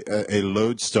a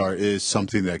lodestar is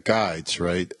something that guides,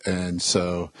 right? And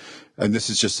this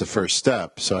is just the first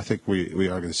step. So I think we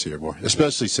are going to see her more,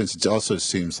 especially since it also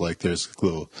seems like there's a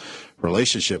little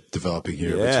relationship developing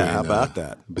here. Yeah, how about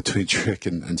that between Trick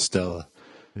and Stella?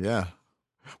 Yeah.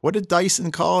 What did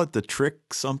Dyson call it? The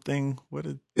trick something? What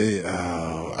did?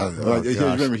 I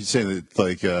remember he saying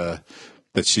that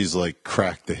that she's like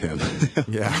cracked to him.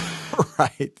 Yeah,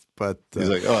 right. But he's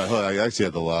like, hold on, I actually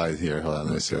have the line here. Hold on,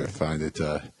 let me see if I find it.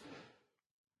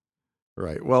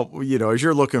 Right. Well, as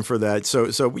you're looking for that,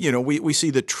 so we see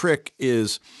the Trick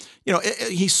is,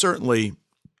 he's certainly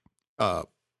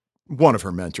one of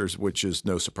her mentors, which is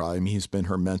no surprise. I mean, he's been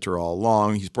her mentor all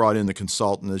along. He's brought in the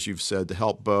consultant, as you've said, to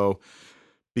help Bo,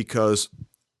 because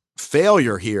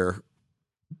failure here,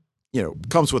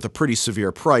 comes with a pretty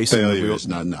severe price. Failure is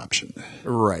not an option.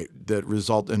 Right. That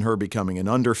result in her becoming an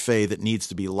underfay that needs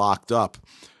to be locked up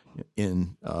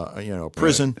in,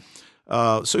 prison.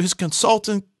 Right. So his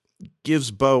consultant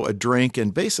gives Bo a drink,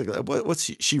 and basically,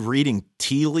 what's she reading?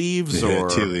 Tea leaves? Yeah,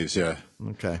 tea leaves, yeah.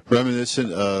 Okay.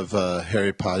 Reminiscent of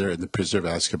Harry Potter and the Prisoner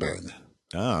of Azkaban.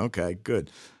 Oh, okay, good.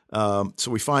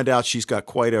 So we find out she's got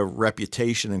quite a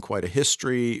reputation and quite a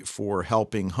history for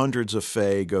helping hundreds of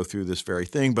Fae go through this very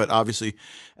thing. But obviously,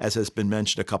 as has been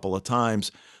mentioned a couple of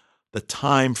times, the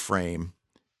time frame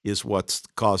is what's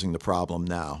causing the problem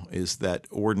now. Is that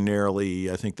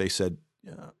ordinarily, I think they said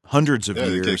hundreds of years.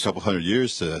 They get a couple hundred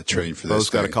years to train for this. Bo's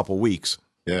got a couple weeks.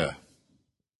 Yeah,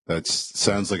 that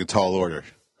sounds like a tall order.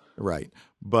 Right,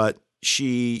 but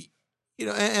she,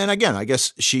 and again, I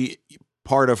guess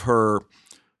part of her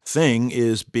thing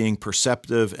is being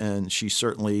perceptive, and she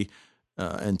certainly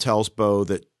and tells Bo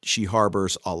that she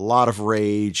harbors a lot of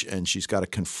rage, and she's got to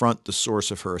confront the source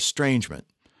of her estrangement.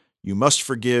 You must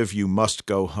forgive. You must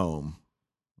go home.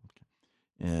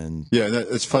 And yeah,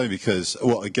 it's funny because,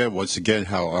 once again,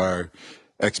 how our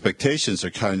expectations are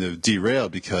kind of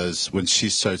derailed, because when she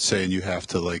starts saying you have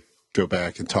to go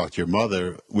back and talk to your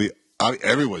mother,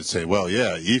 everyone's saying, well,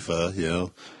 yeah,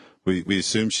 Aoife, we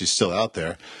assume she's still out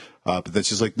there. But then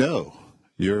she's like, no,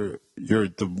 you're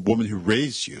the woman who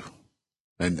raised you.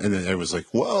 And then everyone's like,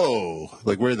 whoa,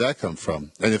 where did that come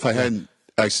from? And if I hadn't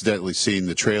accidentally seen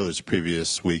the trailers the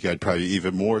previous week, I'd probably be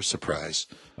even more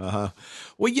surprised. Well,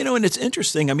 and it's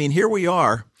interesting. I mean, here we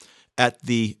are at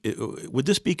would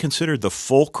this be considered the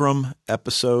fulcrum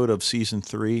episode of season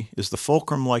 3? Is the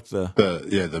fulcrum like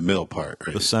the middle part,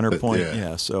 right? The center point?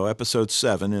 Yeah. So episode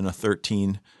 7 in a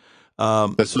 13.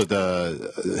 That's what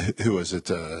who was it?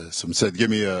 Someone said, give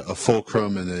me a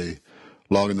fulcrum and a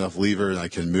long enough lever and I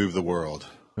can move the world.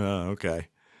 Okay.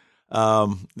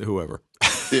 Whoever.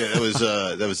 Yeah,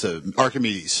 that was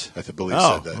Archimedes, I believe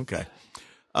said that. Okay.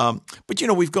 But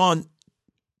we've gone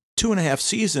 2.5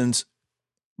 seasons,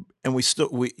 and this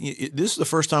is the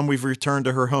first time we've returned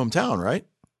to her hometown, right?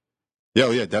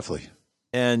 Yeah, definitely.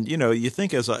 And you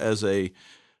think as a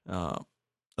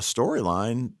a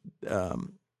storyline,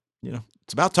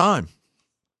 it's about time.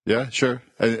 Yeah, sure.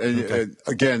 And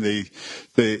again,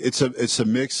 it's a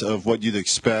mix of what you'd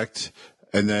expect,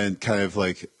 and then kind of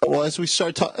like, well, as we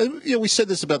start talking, we said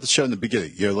this about the show in the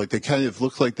beginning. Like they kind of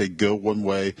look like they go one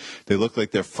way, they look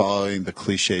like they're following the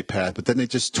cliche path, but then they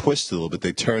just twist it a little bit,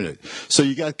 they turn it. So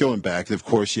you got going back, and of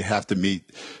course you have to meet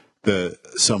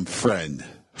some friend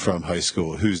from high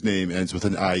school whose name ends with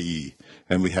an IE,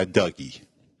 and we had Dougie,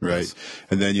 right? Yes.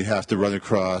 And then you have to run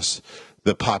across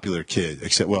the popular kid,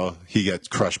 except, well, he gets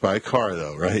crushed by a car,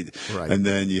 though, right? Right. And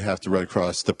then you have to run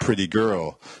across the pretty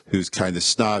girl who's kind of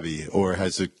snobby or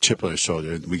has a chip on her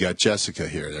shoulder. And we got Jessica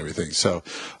here and everything. So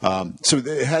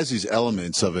it has these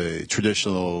elements of a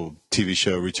traditional TV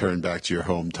show, return back to your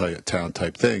hometown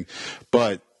type thing.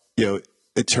 But,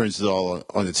 it turns it all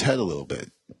on its head a little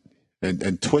bit.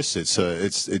 And twist it so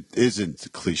it isn't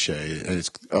cliche, and it's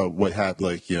what happened.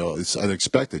 Like it's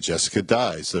unexpected. Jessica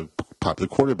dies. The popular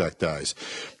quarterback dies.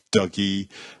 Dougie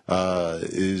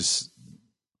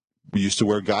used to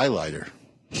wear guy lighter,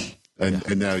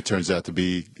 and now he turns out to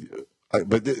be.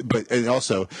 But and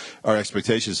also our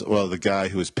expectations. Well, the guy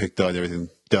who was picked on everything,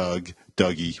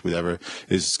 Dougie, whatever,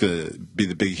 is going to be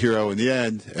the big hero in the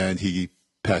end, and he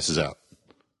passes out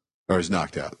or is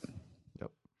knocked out.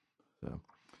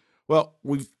 Well,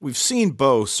 we've seen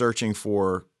Bo searching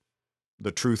for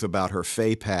the truth about her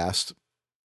Faye past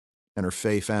and her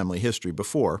Faye family history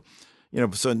before,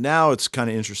 so now it's kind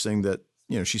of interesting that,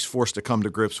 she's forced to come to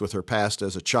grips with her past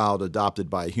as a child adopted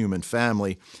by a human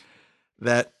family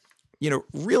that,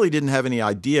 really didn't have any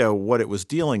idea what it was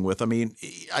dealing with. I mean,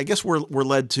 I guess we're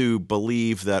led to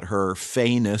believe that her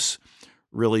Faye-ness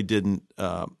really didn't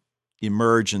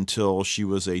emerge until she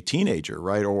was a teenager,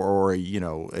 right? Or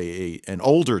an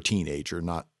older teenager,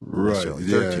 not necessarily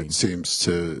 13. Yeah, it seems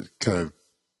to kind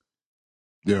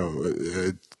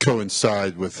of,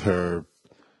 coincide with her,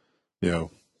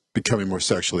 becoming more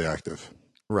sexually active.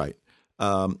 Right.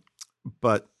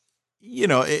 But,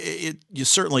 you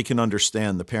certainly can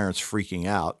understand the parents freaking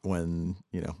out when,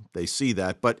 they see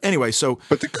that. But anyway,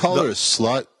 But to call her a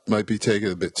slut might be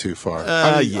taken a bit too far.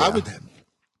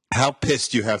 How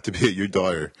pissed you have to be at your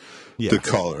daughter to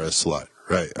call her a slut,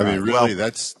 right? I mean, really,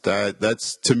 that's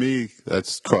to me,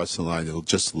 that's crossing the line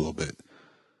just a little bit.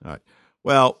 All right.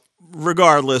 Well,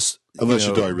 regardless, unless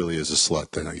your daughter really is a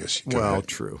slut, then I guess you can. Well,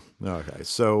 true. Okay,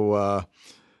 so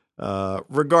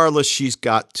regardless, she's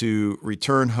got to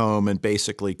return home and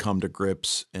basically come to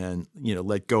grips and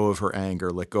let go of her anger,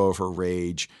 let go of her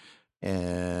rage,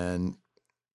 and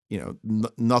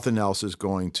nothing else is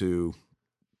going to.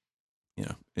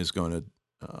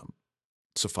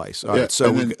 Suffice. All right,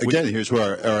 so again, here's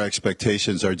where our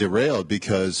expectations are derailed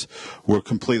because we're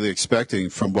completely expecting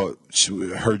from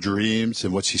her dreams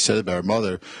and what she said about her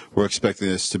mother, we're expecting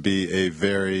this to be a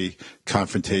very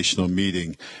confrontational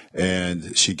meeting.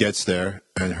 And she gets there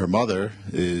and her mother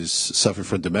is suffering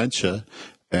from dementia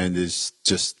and is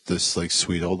just this like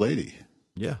sweet old lady.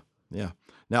 Yeah. Yeah.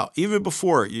 Now, even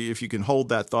before, if you can hold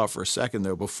that thought for a second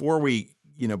though, before we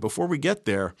get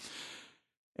there,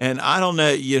 and I don't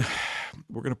know,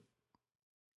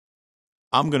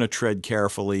 I'm going to tread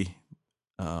carefully,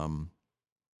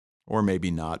 or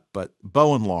maybe not, but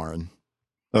Bo and Lauren.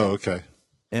 Oh, okay.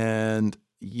 And,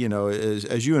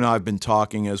 as you and I have been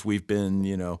talking, as we've been,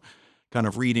 kind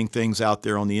of reading things out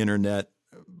there on the internet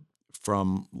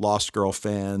from Lost Girl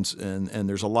fans, and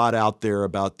there's a lot out there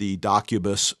about the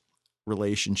Docubus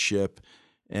relationship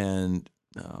and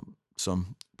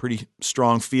some pretty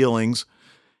strong feelings.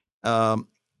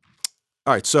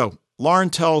 All right, so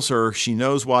Lauren tells her she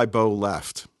knows why Bo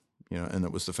left, and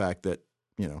it was the fact that,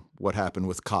 what happened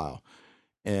with Kyle.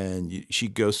 And she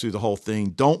goes through the whole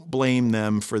thing. Don't blame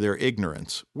them for their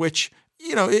ignorance, which,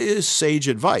 is sage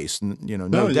advice,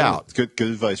 no doubt. Good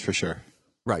advice for sure.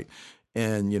 Right.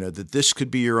 And, that this could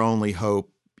be your only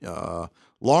hope.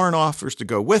 Lauren offers to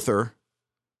go with her.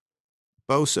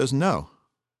 Bo says, no,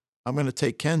 I'm going to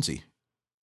take Kenzie.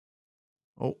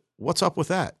 Oh, what's up with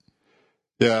that?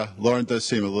 Yeah, Lauren does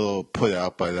seem a little put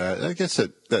out by that. I guess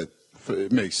that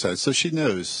it makes sense. So she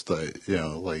knows that,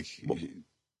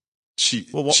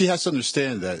 she has to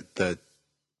understand that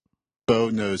Bo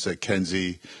knows that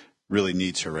Kenzie really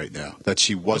needs her right now, that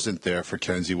she wasn't there for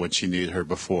Kenzie when she needed her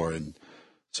before. And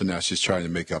so now she's trying to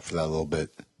make up for that a little bit.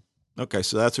 Okay,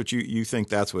 so that's what you think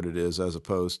that's what it is, as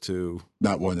opposed to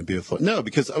not wanting to be a foot. No,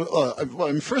 because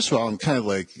first of all, I'm kind of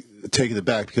like taking it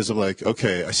back because I'm like,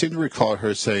 okay, I seem to recall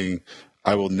her saying,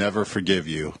 "I will never forgive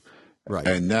you," right?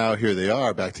 And now here they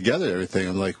are back together and everything.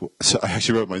 I'm like, so I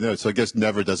actually wrote my notes. So I guess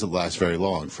never doesn't last very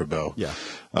long for Bo. Yeah.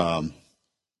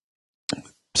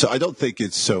 So I don't think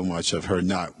it's so much of her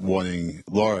not wanting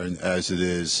Lauren as it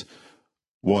is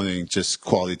wanting just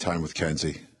quality time with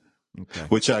Kenzie. Okay.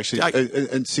 Which actually,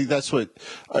 and see, that's what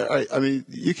I mean.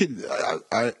 You could.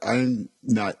 I'm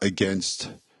not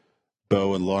against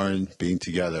Bo and Lauren being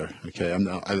together. Okay, I'm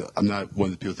not. I'm not one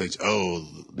of the people who thinks, oh,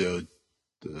 the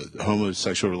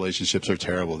homosexual relationships are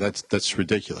terrible. That's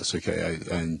ridiculous. Okay,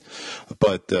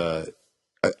 but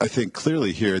I think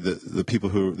clearly here that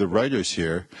the writers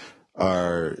here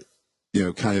are,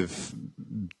 kind of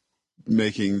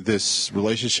making this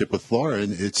relationship with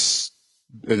Lauren, it's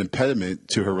an impediment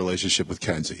to her relationship with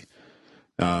Kenzie.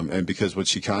 And because when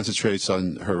she concentrates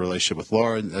on her relationship with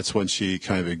Lauren, that's when she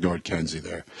kind of ignored Kenzie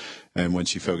there. And when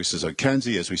she focuses on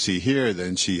Kenzie, as we see here,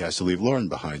 then she has to leave Lauren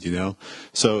behind,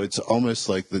 So it's almost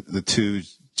like the two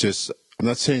just, I'm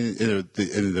not saying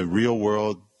in the real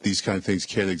world, these kind of things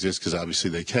can't exist, because obviously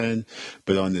they can,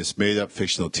 but on this made up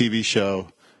fictional TV show,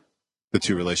 the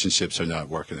two relationships are not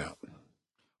working out.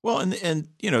 Well, and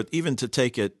even to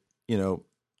take it,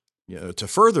 to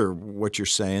further what you're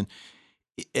saying,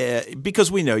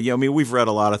 because we know, we've read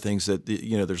a lot of things that,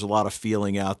 there's a lot of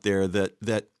feeling out there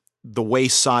that the way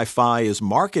Sci-Fi is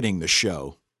marketing the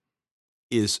show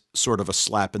is sort of a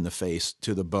slap in the face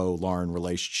to the Bo-Lauren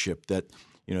relationship. That,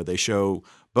 they show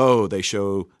Bo, they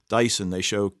show Dyson, they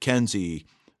show Kenzie,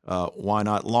 why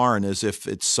not Lauren, as if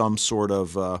it's some sort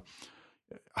of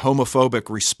homophobic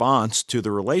response to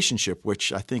the relationship,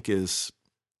 which I think is,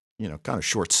 kind of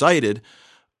short-sighted.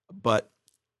 But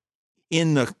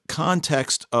in the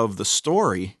context of the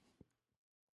story,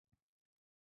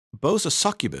 Bo's a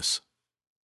succubus.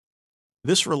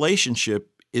 This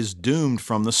relationship is doomed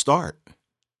from the start.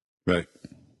 Right.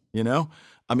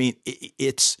 I mean,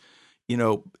 it's,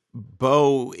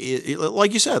 Bo,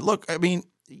 like you said, look, I mean,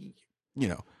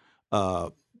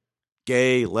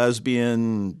 gay,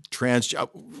 lesbian, trans,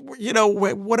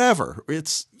 whatever.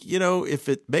 It's, if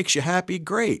it makes you happy,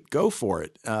 great, go for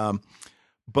it.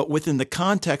 But within the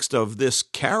context of this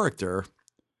character,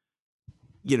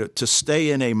 to stay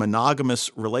in a monogamous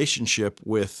relationship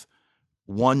with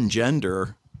one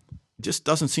gender just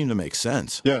doesn't seem to make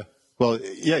sense. Yeah. Well,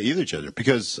 yeah, either gender.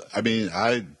 Because, I mean,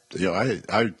 I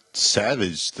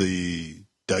savaged the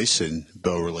Dyson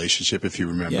Bo relationship, if you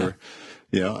remember.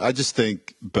 Yeah. I just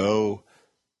think Bo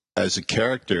as a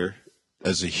character,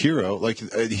 as a hero, like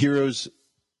heroes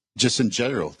just in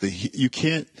general, you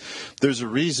can't, there's a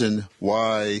reason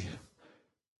why,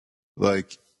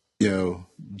 like,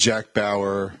 Jack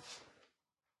Bauer's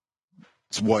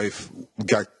wife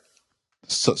got,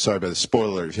 sorry about the spoiler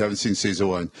alert if you haven't seen season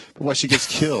 1, but why she gets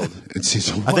killed in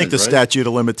season 1. I think the right? statute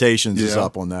of limitations is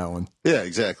up on that one. Yeah,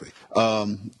 exactly.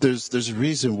 There's a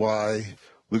reason why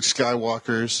Luke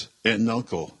Skywalker's aunt and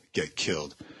uncle get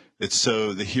killed. It's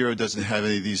so the hero doesn't have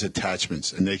any of these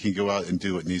attachments, and they can go out and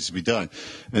do what needs to be done.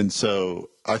 And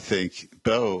so I think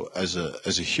Bo, as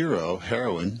a hero,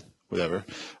 heroine, whatever,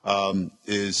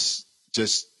 is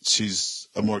just, she's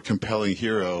a more compelling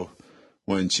hero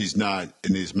when she's not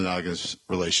in these monogamous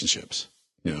relationships.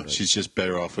 Right. She's just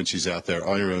better off when she's out there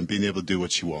on her own, being able to do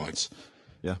what she wants.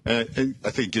 Yeah. And I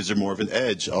think it gives her more of an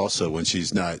edge also when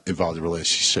she's not involved in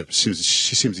relationships. She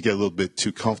seems to get a little bit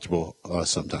too comfortable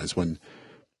sometimes when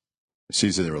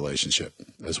she's in a relationship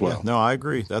as well. Yeah, no, I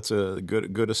agree. That's a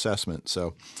good assessment.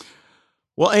 So,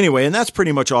 well, anyway, and that's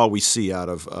pretty much all we see out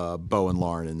of Bo and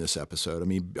Lauren in this episode. I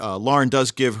mean, Lauren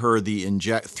does give her the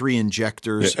 3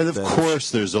 injectors. Yeah, and of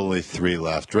course there's only 3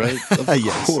 left, right? Of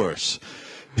yes. course.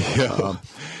 Yeah.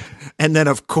 And then,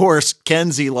 of course,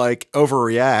 Kenzie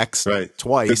overreacts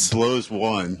twice. It blows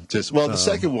one. The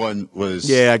second one was...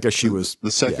 Yeah, I guess she was...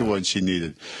 The second one she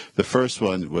needed. The first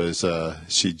one was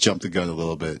she jumped the gun a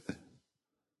little bit.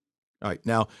 All right.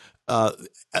 Now,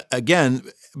 again,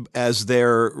 as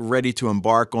they're ready to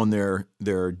embark on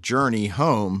their journey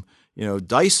home,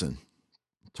 Dyson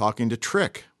talking to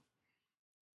Trick.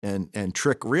 And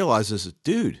Trick realizes,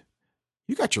 dude,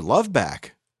 you got your love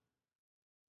back.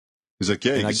 He's like,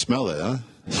 yeah, you can smell it, huh?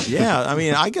 Yeah, I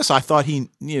mean, I guess I thought he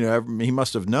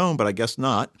must have known, but I guess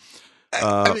not.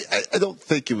 I don't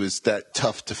think it was that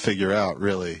tough to figure out,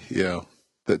 really.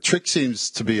 The Trick seems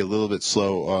to be a little bit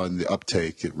slow on the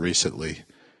uptake recently.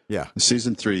 Yeah,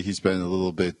 season 3, he's been a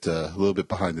little bit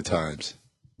behind the times.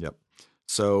 Yep.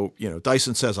 So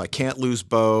Dyson says, I can't lose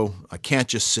Bo. I can't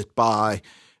just sit by.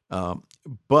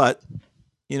 But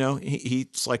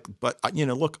he's like, but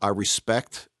look, I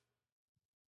respect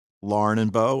Lauren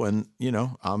and Bo, and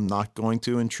I'm not going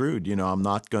to intrude. I'm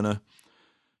not gonna,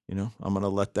 I'm gonna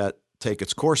let that take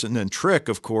its course. And then Trick,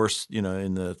 of course,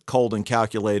 in the cold and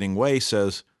calculating way,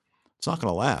 says it's not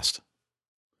going to last.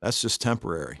 That's just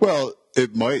temporary. Well,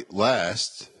 it might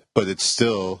last, but it's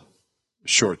still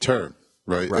short term,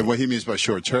 right? Right. And what he means by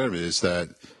short term is that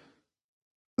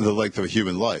the length of a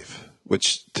human life,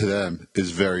 which to them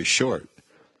is very short.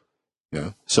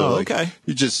 Yeah. So okay.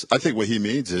 I think what he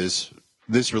means is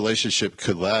this relationship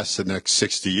could last the next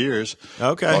 60 years.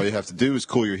 Okay. All you have to do is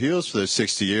cool your heels for those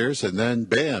 60 years, and then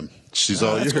bam, she's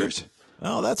all yours. Good.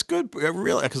 Oh, that's good.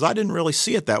 Really, because I didn't really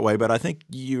see it that way, but I think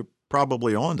you're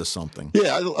probably on to something.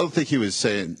 Yeah, I don't think he was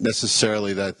saying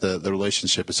necessarily that the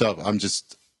relationship itself.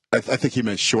 I think he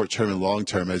meant short term and long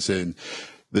term, as in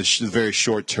the very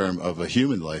short term of a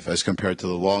human life as compared to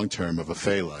the long term of a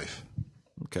fae life.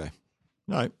 Okay.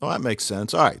 All right. Well, that makes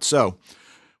sense. All right. So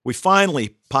we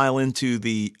finally pile into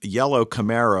the yellow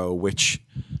Camaro, which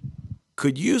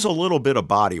could use a little bit of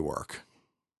body work.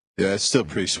 Yeah, it's still a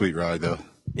pretty sweet ride, though.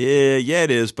 Yeah,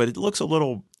 it is, but it looks a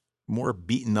little more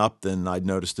beaten up than I'd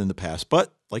noticed in the past.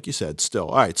 But like you said, still.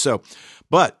 All right. So,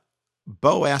 but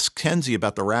Bo asks Kenzie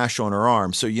about the rash on her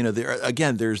arm. So,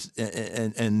 there's,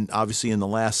 and obviously in the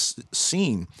last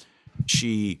scene,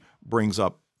 she brings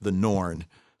up the Norn.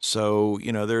 So,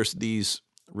 there's these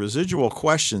residual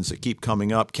questions that keep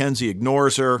coming up. Kenzie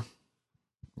ignores her.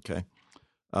 Okay.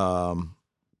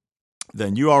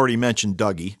 Then you already mentioned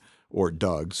Dougie, or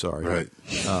Doug, sorry. Right.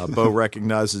 Bo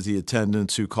recognizes the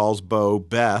attendant who calls Bo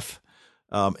Beth.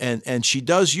 And she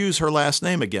does use her last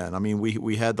name again. I mean,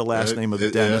 we had the last name of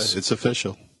Dennis. Yeah, it's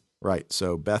official. Right.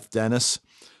 So Beth Dennis.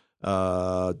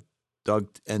 Doug,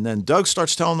 and then Doug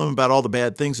starts telling them about all the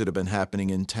bad things that have been happening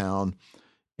in town.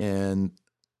 And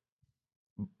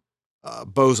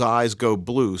Bo's eyes go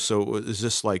blue. So is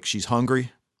this like she's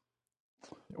hungry?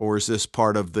 Or is this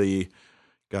part of the,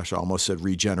 gosh, I almost said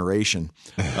regeneration.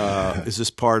 Is this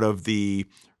part of the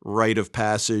rite of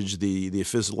passage, the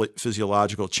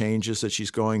physiological changes that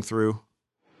she's going through?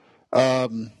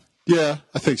 Yeah,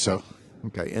 I think so.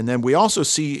 Okay. And then we also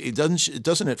see,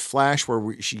 doesn't it flash where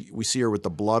we see her with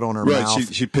the blood on her mouth?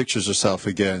 Right. She pictures herself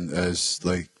again as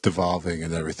like devolving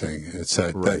and everything. It's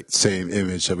that same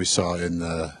image that we saw in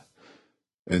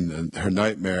her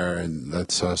nightmare, and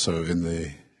that's also in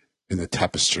the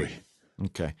tapestry.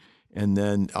 Okay. And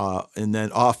then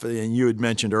and you had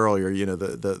mentioned earlier,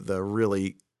 the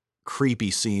really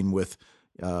creepy scene with,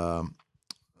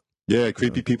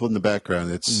 creepy people in the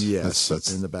background. That's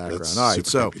in the background. All right.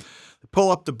 So creepy.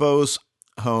 Pull up to Bo's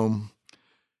home.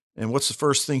 And what's the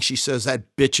first thing she says?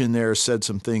 That bitch in there said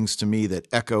some things to me that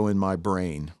echo in my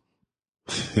brain.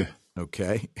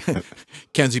 Okay.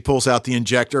 Kenzie pulls out the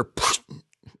injector.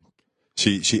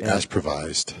 She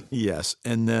improvised. Yes.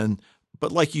 And then,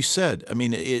 but like you said, I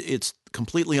mean, it's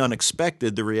completely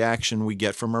unexpected, the reaction we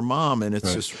get from her mom. And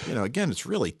it's just, again, it's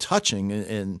really touching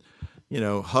and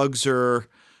hugs her.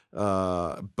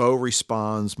 Bo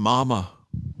responds, "Mama,"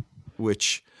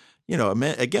 which,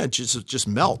 again, just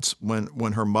melts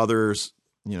when her mother's,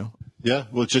 Yeah.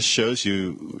 Well, it just shows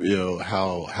you,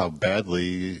 how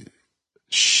badly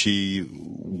she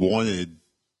wanted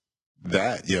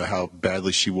that, how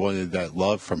badly she wanted that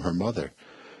love from her mother.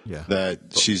 Yeah.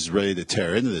 That she's ready to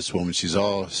tear into this woman. She's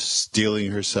all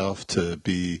steeling herself to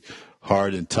be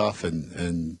hard and tough.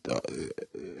 And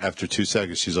after 2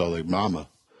 seconds, she's all like, "Mama."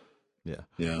 Yeah.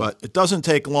 Yeah. But it doesn't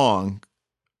take long.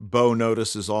 Bo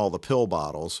notices all the pill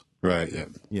bottles. Right.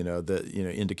 Yeah.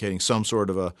 Indicating some sort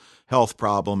of a health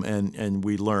problem. And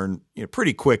we learn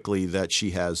pretty quickly that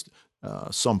she has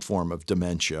some form of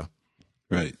dementia.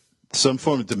 Right. Some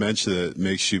form of dementia that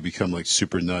makes you become like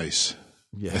super nice.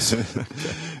 Yes.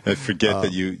 And forget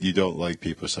that you don't like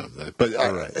people or something. But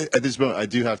at this moment, I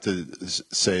do have to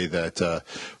say that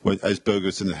as Bo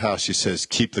goes in the house, she says,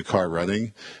 "Keep the car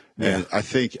running." Yeah. And I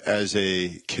think as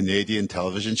a Canadian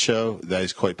television show, that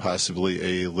is quite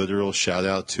possibly a literal shout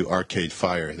out to Arcade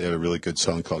Fire. They have a really good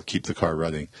song called "Keep the Car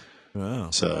Running." Wow.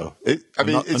 So it's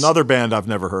another band I've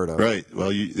never heard of. Right.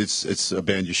 Well, it's a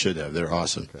band you should have. They're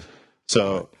awesome. Okay.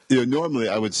 So normally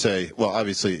I would say, well,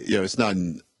 obviously, it's not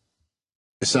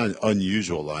an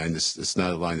unusual line. It's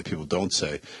not a line that people don't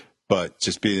say. But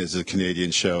just being as a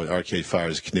Canadian show, and Arcade Fire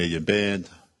is a Canadian band,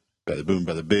 bada boom,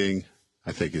 bada bing,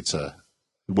 I think it's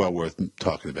well worth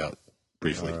talking about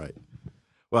briefly. All right.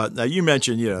 Well, now you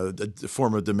mentioned, the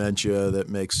form of dementia that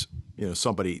makes,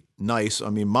 somebody nice. I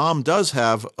mean, Mom does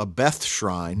have a Beth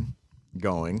shrine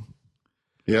going.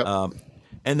 Yeah.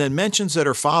 And then mentions that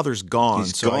her father's gone.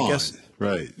 He's so gone. I guess,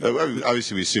 right.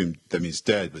 Obviously, we assume that means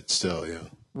dead, but still, yeah.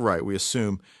 Right. We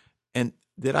assume. And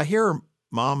did I hear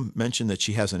Mom mention that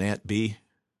she has an Aunt B?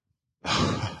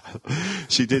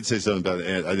 She did say something about an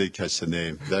aunt. I didn't catch the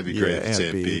name. That'd be great if it's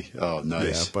Aunt B. Oh,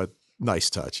 nice. Yeah, but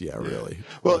nice touch. Yeah, really.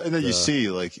 Well, and then you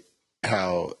see like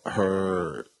how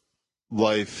her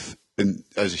life and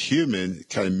as a human,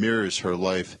 kind of mirrors her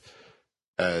life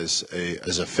as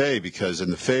a Fae, because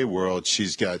in the Fae world,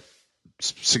 she's got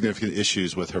significant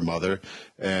issues with her mother,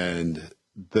 and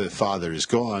the father is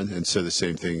gone, and so the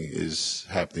same thing is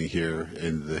happening here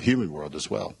in the human world as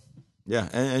well. Yeah,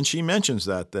 and she mentions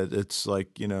that it's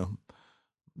like,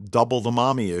 double the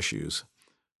mommy issues.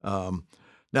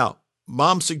 Now,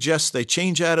 Mom suggests they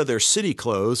change out of their city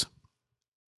clothes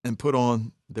and put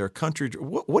on their country.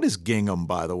 What is gingham,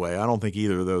 by the way? I don't think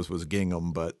either of those was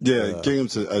gingham, but yeah,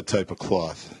 gingham's a type of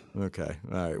cloth. Okay,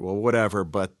 all right, well, whatever.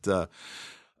 But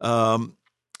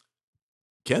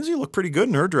Kenzie looked pretty good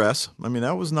in her dress. I mean,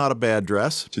 that was not a bad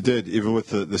dress. She did, even with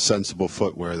the sensible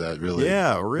footwear. That really,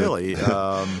 yeah, really.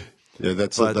 Yeah,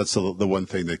 that's the one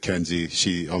thing that Kenzie,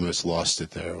 she almost lost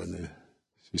it there when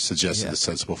she suggested the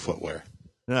sensible footwear.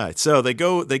 All right, so they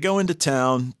go into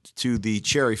town to the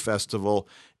Cherry Festival,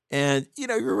 and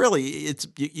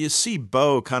you see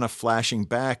Bo kind of flashing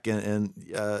back, and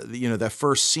that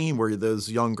first scene where those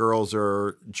young girls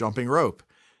are jumping rope,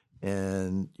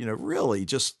 and really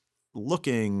just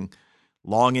looking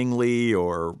longingly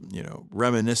or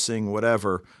reminiscing,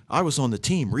 whatever. I was on the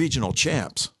team, regional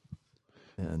champs.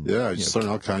 And, yeah, I just learned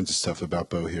all kinds of stuff about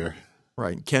Bo here.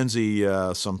 Right. Kenzie,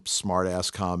 some smart-ass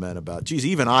comment about, geez,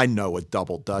 even I know what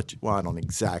double Dutch, well, I don't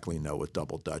exactly know what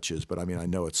double Dutch is, but I mean, I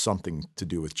know it's something to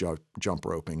do with jump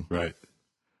roping. Right.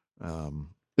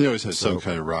 It always has some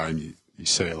kind of rhyme you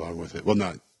say along with it. Well,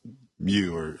 not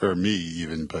you or me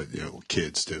even, but,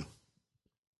 kids do.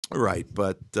 Right.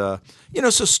 But, so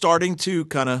starting to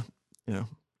kind of,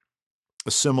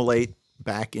 assimilate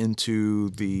back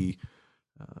into the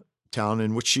town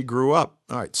in which she grew up.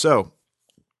 All right. So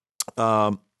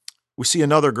we see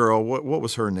another girl. What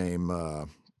was her name?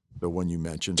 The one you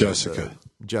mentioned? Jessica.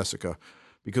 Jessica.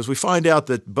 Because we find out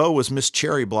that Bo was Miss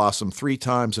Cherry Blossom 3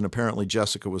 times, and apparently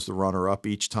Jessica was the runner-up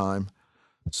each time.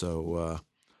 So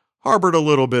harbored a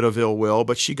little bit of ill will,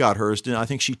 but she got hers. I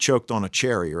think she choked on a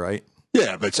cherry, right?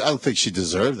 Yeah, but I don't think she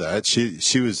deserved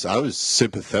that. I was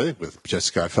sympathetic with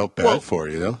Jessica. I felt bad for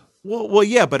her, Well,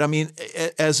 yeah, but I mean,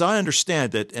 as I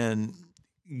understand it, and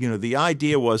the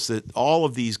idea was that all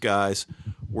of these guys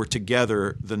were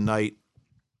together the night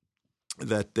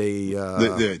that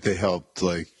they helped,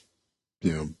 like,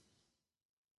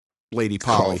 Lady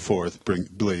Polly bring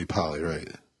Lady Polly, right?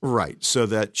 Right, so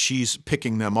that she's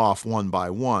picking them off one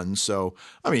by one. So,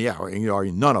 I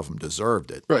mean, none of them deserved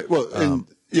it. Right. Well, and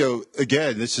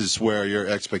again, this is where your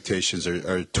expectations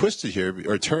are twisted here,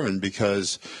 or turned,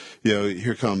 because,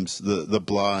 here comes the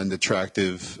blonde,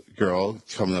 attractive girl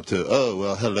coming up to, oh,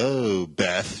 well, hello,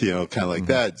 Beth, kind of like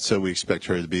that. So we expect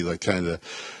her to be like kind of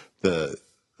the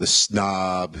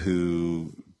snob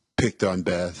who picked on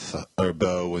Beth or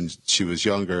Bo when she was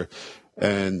younger.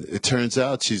 And it turns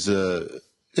out she's a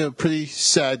pretty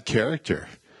sad character,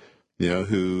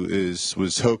 who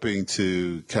was hoping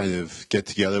to kind of get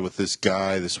together with this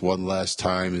guy this one last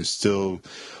time, and still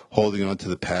holding on to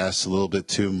the past a little bit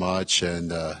too much,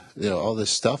 and all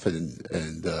this stuff,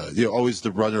 and always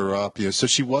the runner up. So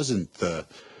she wasn't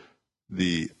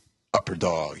the upper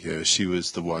dog. She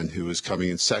was the one who was coming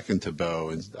in second to Bo,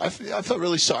 and I felt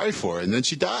really sorry for her. And then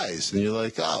she dies, and you're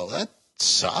like, oh, that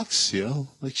sucks.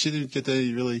 Like she didn't get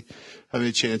to really have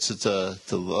any chance at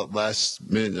the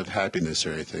last minute of happiness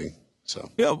or anything. So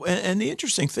and the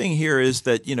interesting thing here is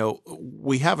that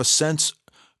we have a sense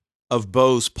of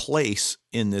Bo's place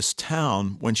in this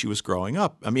town when she was growing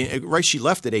up. I mean, right? She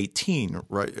left at 18,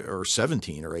 right, or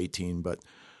 17 or 18, but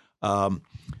I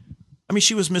mean,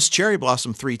 she was Miss Cherry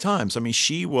Blossom 3 times. I mean,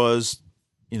 she was,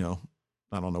 I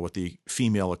don't know what the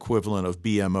female equivalent of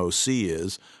BMOC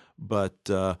is, but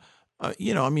I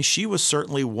mean, she was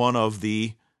certainly one of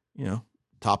the,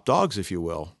 top dogs, if you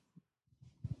will.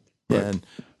 Right. And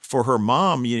for her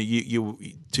mom, you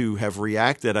to have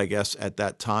reacted, I guess, at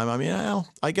that time. I mean,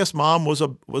 I guess Mom was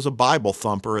a Bible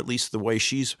thumper, at least the way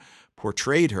she's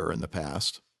portrayed her in the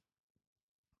past.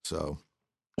 So,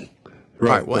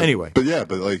 right. Well, anyway, but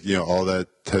like all that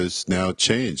has now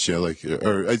changed.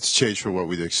 Or it's changed for what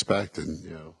we'd expect,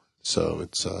 and so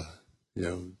it's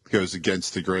goes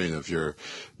against the grain of your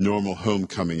normal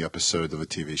homecoming episode of a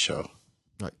TV show.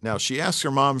 Right. Now she asks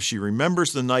her mom if she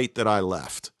remembers the night that I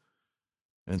left.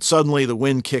 And suddenly the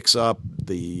wind kicks up.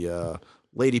 The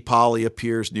Lady Polly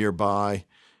appears nearby,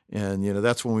 and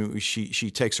that's when she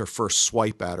takes her first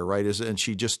swipe at her, right? And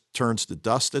she just turns to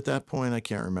dust at that point. I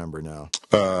can't remember now.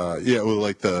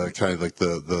 Like the kind of like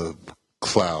the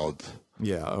cloud.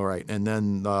 Yeah, all right. And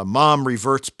then Mom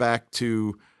reverts back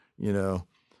to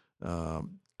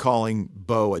calling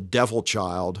Bo a devil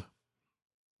child,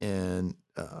 and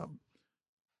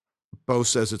Bo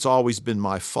says it's always been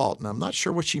my fault, and I'm not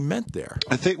sure what she meant there.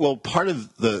 I think, well, part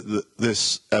of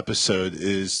this episode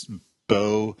is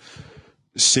Bo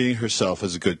seeing herself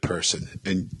as a good person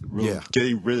and really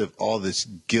getting rid of all this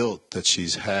guilt that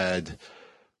she's had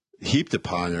heaped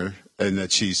upon her and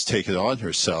that she's taken on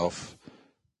herself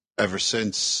ever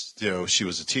since, she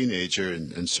was a teenager,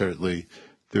 and certainly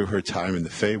through her time in the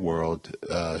Fae world,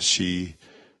 she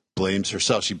blames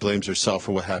herself. She blames herself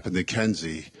for what happened to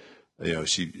Kenzie.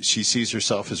 She sees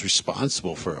herself as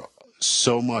responsible for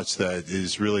so much that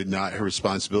is really not her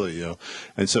responsibility,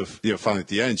 And so, finally at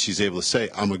the end, she's able to say,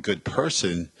 I'm a good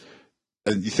person.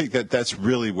 And you think that that's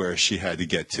really where she had to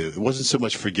get to. It wasn't so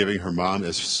much forgiving her mom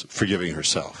as forgiving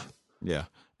herself. Yeah.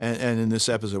 And in this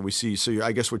episode, we see, so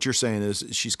I guess what you're saying is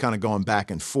she's kind of going back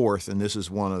and forth, and this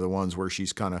is one of the ones where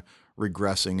she's kind of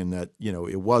regressing, and that,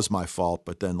 it was my fault,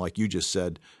 but then, like you just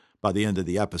said, by the end of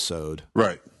the episode.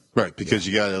 Right, because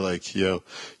you got to,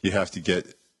 you have to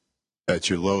get at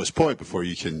your lowest point before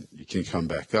you can come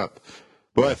back up.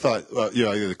 But I thought,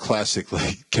 the classic,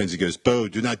 Kenzie goes, Bo,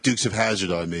 do not Dukes of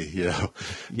Hazzard on me, Yeah.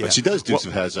 But she does Dukes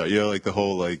of Hazzard, the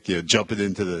whole, jumping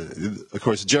into of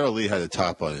course, Gerald Lee had a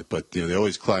top on it, but, they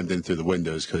always climbed in through the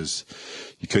windows because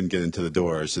you couldn't get into the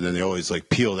doors. And then they always,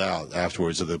 peeled out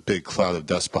afterwards with a big cloud of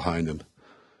dust behind them.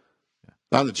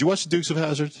 Did you watch the Dukes of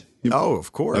Hazzard? Oh,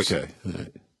 of course. Okay. All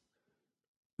right.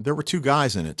 There were 2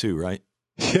 guys in it, too, right?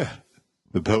 Yeah.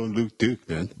 The Bo and Luke Duke,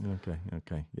 man.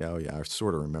 Okay. Yeah, I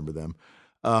sort of remember them.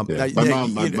 My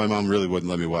mom really wouldn't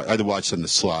let me watch. I had to watch on the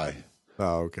sly.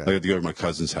 Oh, okay. I had to go to my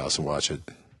cousin's house and watch it.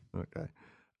 Okay.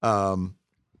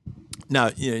 Now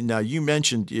you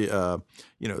mentioned, that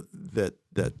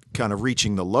kind of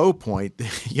reaching the low point.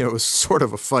 It was sort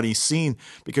of a funny scene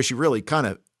because she really kind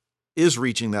of is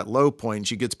reaching that low point. And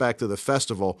she gets back to the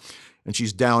festival, and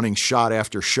she's downing shot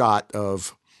after shot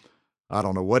of, I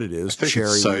don't know what it is,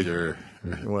 cherry cider.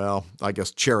 Well, I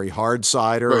guess cherry hard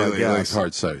cider. Right, I guess.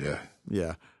 hard cider,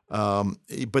 yeah. Yeah.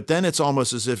 But then it's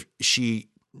almost as if she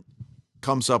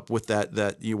comes up with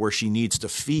that where she needs to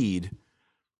feed,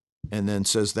 and then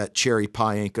says that cherry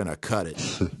pie ain't gonna cut it.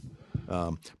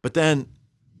 But then,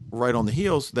 right on the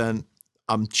heels, then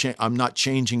I'm not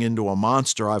changing into a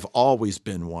monster. I've always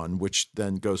been one, which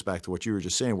then goes back to what you were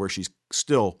just saying, where she's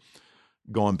still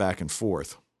going back and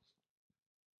forth.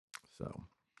 So,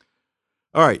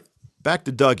 all right, back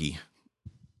to Dougie.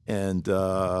 And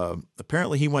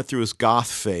apparently he went through his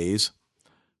goth phase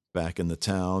back in the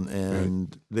town,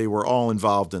 and they were all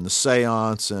involved in the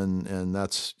seance, and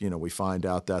that's, we find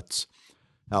out that's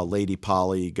how Lady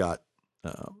Polly got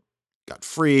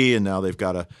free, and now they've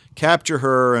got to capture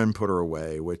her and put her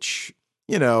away, which,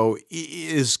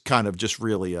 is kind of just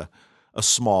really a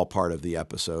small part of the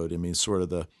episode. I mean, sort of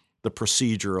the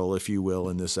procedural, if you will,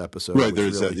 in this episode. Right,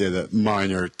 there's really that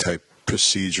minor type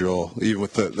procedural, even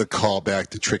with the callback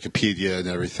to Trickopedia and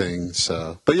everything.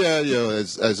 So, but yeah,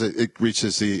 as it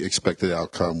reaches the expected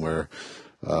outcome, where,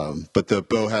 but the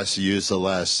Bo has to use the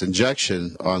last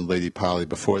injection on Lady Polly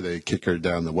before they kick her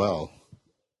down the well.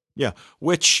 Yeah,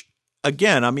 which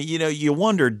again, I mean, you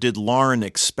wonder, did Lauren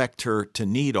expect her to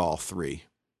need all 3?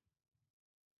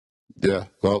 Yeah,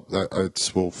 well, I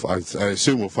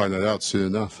assume we'll find that out soon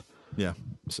enough. Yeah.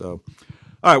 So,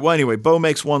 all right. Well, anyway, Bo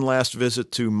makes one last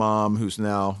visit to Mom, who's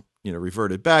now,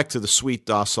 reverted back to the sweet,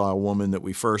 docile woman that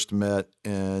we first met.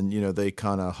 And, they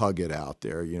kind of hug it out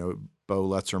there. Bo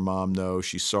lets her mom know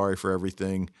she's sorry for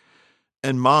everything.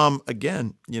 And Mom,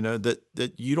 again,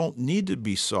 that you don't need to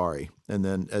be sorry. And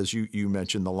then, as you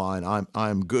mentioned the line,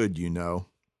 I'm good, Yeah.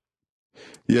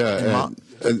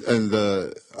 And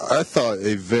I thought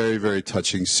a very, very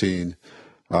touching scene.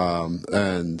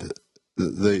 And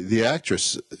the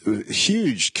actress,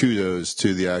 huge kudos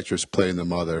to the actress playing the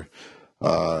mother,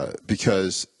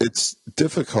 because it's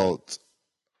difficult.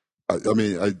 I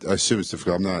mean, I assume it's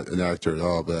difficult. I'm not an actor at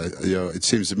all, but it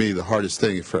seems to me the hardest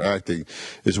thing for acting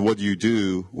is what you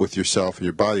do with yourself and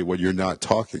your body when you're not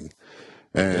talking.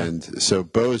 And so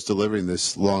Bo is delivering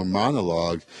this long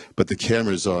monologue, but the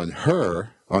camera's on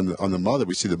her, on the mother.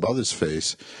 We see the mother's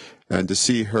face. And to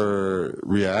see her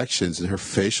reactions and her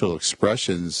facial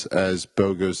expressions as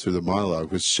Bo goes through the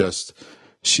monologue was just,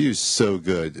 she was so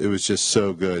good. It was just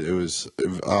so good. It was,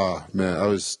 man, I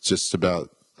was just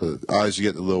about, eyes are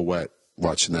getting a little wet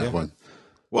watching that one.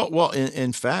 Well,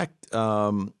 in fact,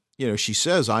 she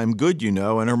says, I'm good,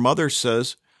 and her mother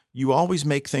says, you always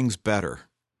make things better.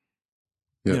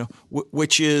 Yep.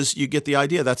 Which is, you get the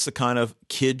idea. That's the kind of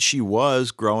kid she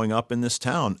was growing up in this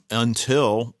town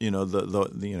until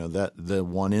the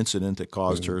one incident that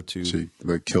caused her to she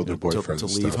killed her boyfriend to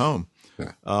leave home.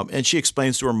 Yeah. And she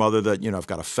explains to her mother that, I've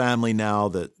got a family now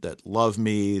that love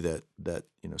me, that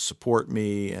support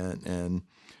me, and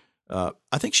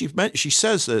I think she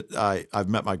says that I've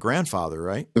met my grandfather,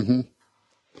 right? Mm-hmm.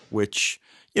 Which,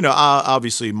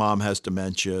 obviously mom has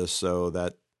dementia, so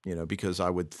that, because I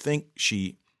would think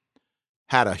she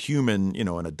had a human,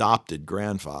 an adopted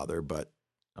grandfather, but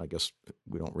I guess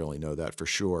we don't really know that for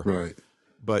sure. Right.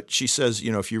 But she says,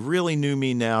 if you really knew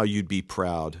me now, you'd be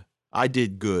proud. I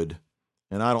did good,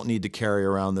 and I don't need to carry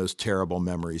around those terrible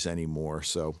memories anymore.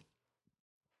 So,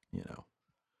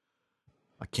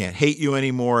 I can't hate you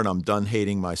anymore, and I'm done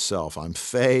hating myself. I'm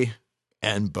Faye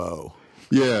and Bo.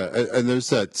 Yeah, and there's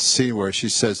that scene where she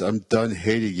says, "I'm done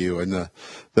hating you," and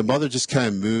the mother just kind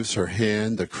of moves her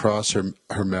hand across her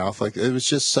mouth, like it was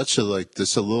just such a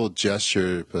little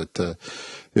gesture. But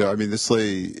I mean, this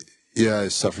lady, I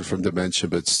suffered from dementia,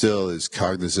 but still is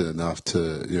cognizant enough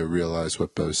to realize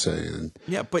what Bo's saying.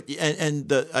 Yeah, but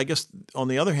I guess on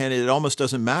the other hand, it almost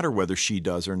doesn't matter whether she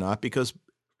does or not because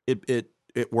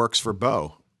it works for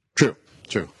Bo. True.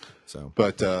 So,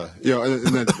 but and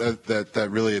then that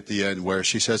really at the end where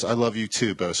she says, "I love you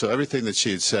too, Bo." So everything that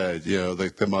she had said,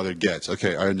 the mother gets.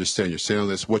 Okay, I understand you're saying all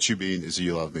this. What you mean is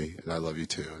you love me and I love you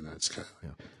too, and that's kind of.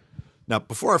 Yeah. Now,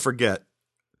 before I forget,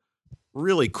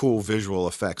 really cool visual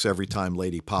effects every time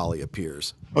Lady Polly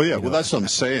appears. Oh yeah, well that's what I'm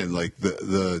saying. Like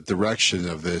the direction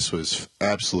of this was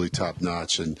absolutely top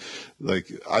notch, and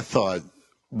I thought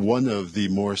one of the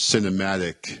more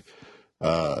cinematic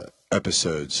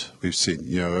episodes we've seen.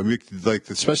 I mean,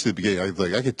 especially the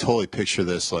beginning. I could totally picture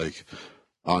this on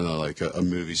a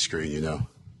movie screen. Yep.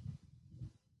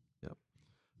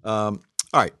 All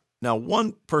right. Now,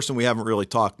 one person we haven't really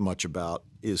talked much about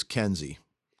is Kenzie,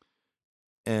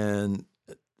 and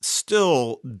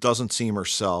still doesn't seem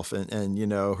herself, and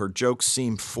her jokes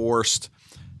seem forced.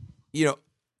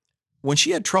 When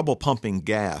she had trouble pumping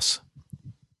gas,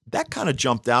 that kind of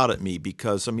jumped out at me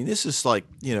because, I mean, this is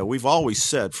we've always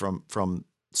said from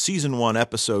season 1,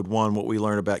 episode 1, what we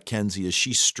learn about Kenzie is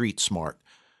she's street smart.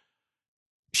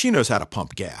 She knows how to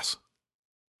pump gas.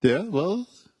 Yeah, well,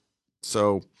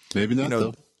 so maybe not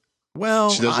though. Well,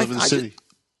 she does live in the city.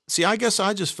 I guess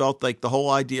I just felt like the whole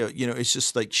idea, it's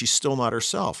just like she's still not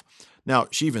herself. Now,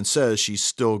 she even says she's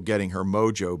still getting her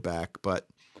mojo back, but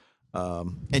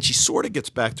and she sort of gets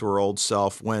back to her old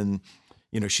self when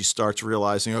she starts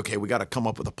realizing, okay, we got to come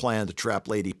up with a plan to trap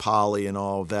Lady Polly and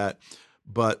all of that.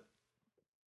 But,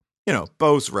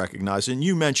 Bo's recognized. And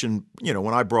you mentioned,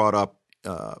 when I brought up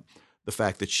the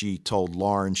fact that she told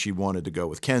Lauren she wanted to go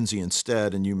with Kenzie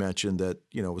instead, and you mentioned that,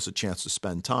 it was a chance to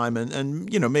spend time. And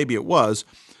maybe it was.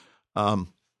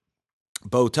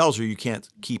 Bo tells her you can't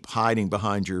keep hiding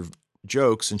behind your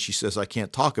jokes. And she says, I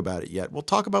can't talk about it yet. Well,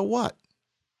 talk about what?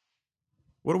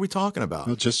 What are we talking about?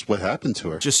 Well, just what happened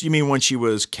to her. Just, you mean when she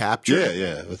was captured?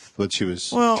 Yeah. When she was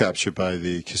captured by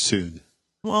the Kissoon.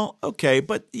 Well, okay.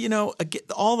 But, again,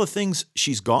 all the things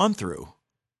she's gone through.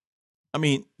 I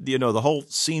mean, the whole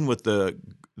scene with the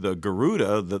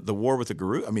Garuda, the war with the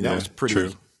Garuda, I mean, that was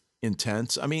pretty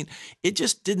intense. I mean, it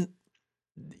just didn't,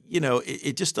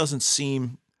 it just doesn't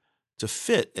seem to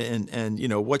fit. And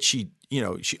what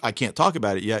I can't talk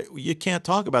about it yet. You can't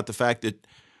talk about the fact that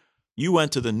you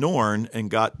went to the Norn and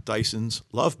got Dyson's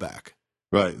love back.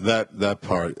 Right. That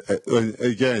part.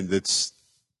 Again, it's,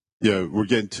 we're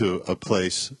getting to a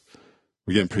place,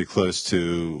 we're getting pretty close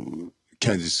to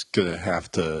Kenzie's going to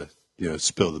have to,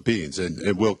 spill the beans.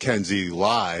 And will Kenzie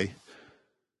lie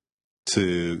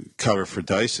to cover for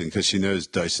Dyson? Because she knows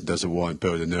Dyson doesn't want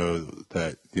Bo to know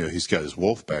that, he's got his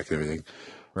wolf back and everything.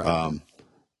 Right.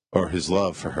 Or his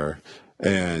love for her.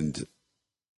 And,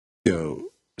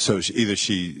 so either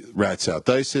she rats out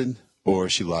Dyson or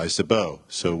she lies to Bo.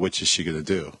 So which is she going to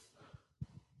do?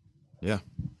 Yeah,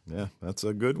 that's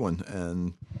a good one.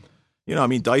 And,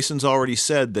 Dyson's already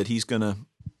said that he's going to,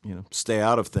 stay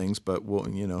out of things, but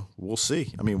we'll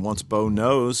see. I mean, once Bo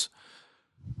knows,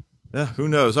 who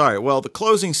knows? All right, well, the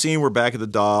closing scene, we're back at the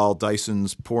doll.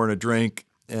 Dyson's pouring a drink.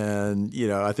 And,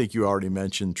 I think you already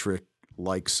mentioned Trick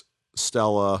likes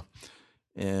Stella.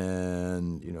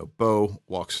 And, Bo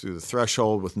walks through the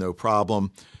threshold with no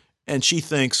problem. And she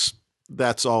thinks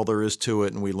that's all there is to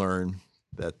it. And we learn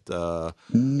that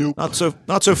nope. Not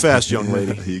so fast, young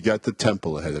lady. You got the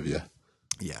temple ahead of you.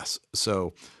 Yes.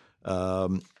 So,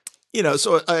 so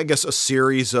I guess a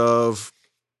series of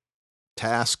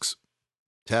tasks,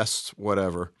 tests,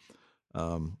 whatever.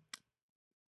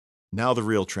 Now the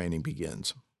real training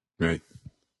begins. Right.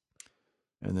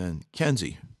 And then,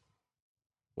 Kenzie,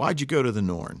 why'd you go to the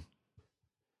Norn?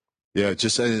 Yeah,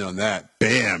 just ending on that.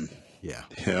 Bam. Yeah.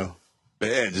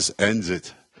 Bam, just ends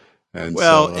it. And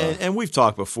well, so, and we've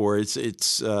talked before.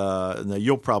 Now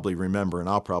you'll probably remember, and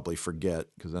I'll probably forget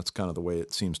because that's kind of the way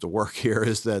it seems to work here.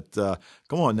 Is that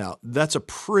come on now? That's a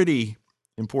pretty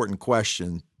important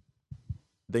question.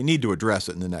 They need to address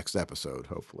it in the next episode,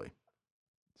 hopefully.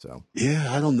 So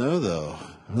yeah, I don't know though.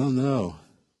 I don't know.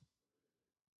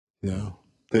 You know,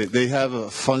 they have a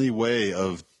funny way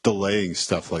of delaying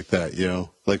stuff like that. You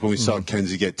know, like when we saw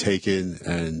Kenzie get taken,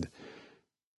 and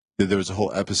there was a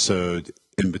whole episode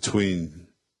in between.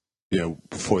 You know,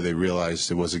 before they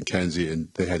realized it wasn't Kenzie, and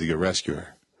they had to go rescue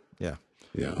her. yeah.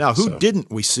 Yeah. Now, who didn't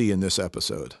we see in this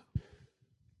episode?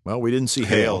 Well, we didn't see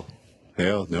Hale.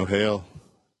 No Hale.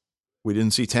 We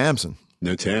didn't see Tamsin.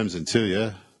 No Tamsin too.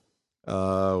 Yeah.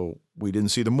 We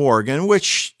didn't see the Morgan,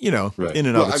 which, you know, Right. in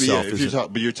and of itself if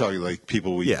but you're talking like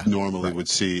people we normally would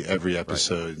see every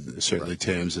episode. Certainly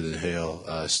Tamsin and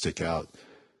Hale stick out.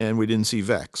 And we didn't see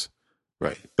Vex.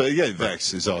 Right. But again,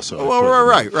 Vex is also. Well,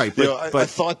 right. But, you know, I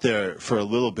thought there for a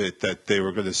little bit that they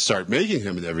were going to start making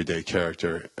him an everyday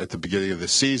character at the beginning of the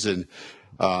season,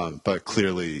 but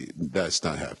clearly that's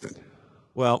not happening.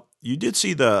 Well, you did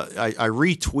see I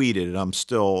retweeted it. I'm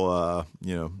still,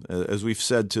 you know, as we've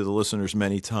said to the listeners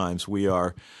many times, we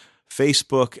are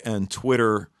Facebook and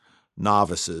Twitter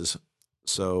novices.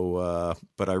 So,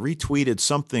 but I retweeted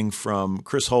something from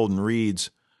Chris Holden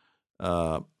Reed's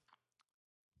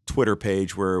Twitter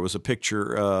page where it was a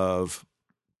picture of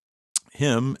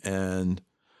him and,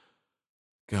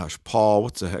 gosh, Paul,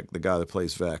 what's the heck, the guy that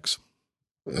plays Vex?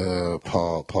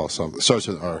 Paul something. Starts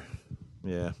with R.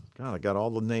 Yeah. God, I got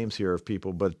all the names here of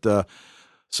people. But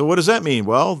so what does that mean?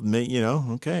 Well, you know,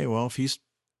 okay, well, if he's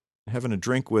having a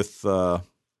drink with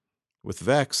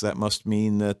Vex, that must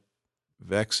mean that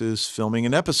Vex is filming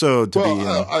an episode to be.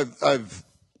 I've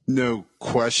no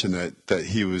question that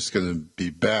he was going to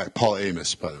be back. Paul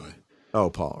Amos, by the way. Oh,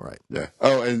 Paul, right. Yeah.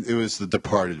 Oh, and it was The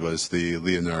Departed was the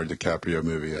Leonardo DiCaprio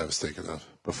movie I was thinking of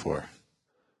before.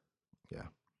 Yeah.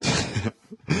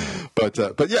 But yeah,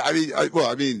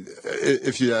 I mean,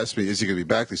 if you ask me, is he going to be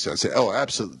back this year? I'd say, oh,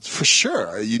 absolutely, for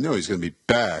sure. You know, he's going to be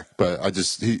back, but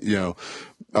not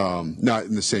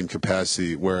in the same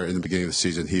capacity where in the beginning of the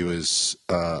season he was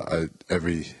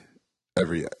every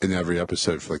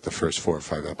episode for like the first 4 or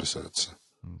 5 episodes.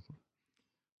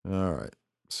 All right.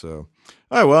 So,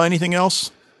 all right. Well, anything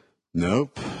else?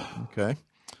 Nope. Okay.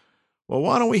 Well,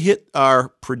 why don't we hit our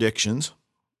predictions?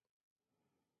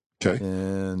 Okay.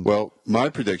 And well, my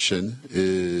prediction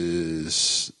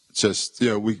is just, you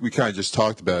know, we kind of just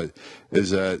talked about it, is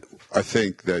that I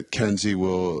think that Kenzie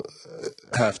will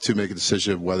have to make a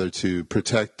decision of whether to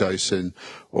protect Dyson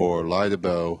or lie to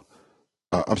Bo.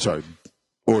 I'm sorry,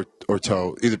 or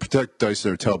tell, either protect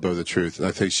Dyson or tell Bo the truth. And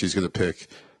I think she's going to pick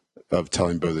of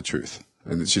telling Bo the truth.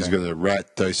 And she's going to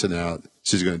rat Dyson out.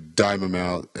 She's going to dime him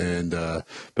out. And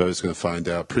Bo's going to find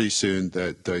out pretty soon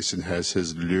that Dyson has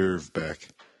his nerve back.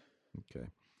 Okay.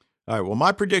 All right. Well,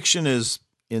 my prediction is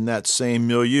in that same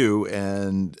milieu,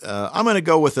 and I'm going to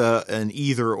go with an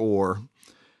either or,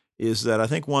 is that I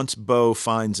think once Bo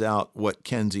finds out what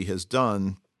Kenzie has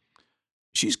done,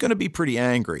 she's going to be pretty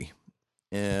angry,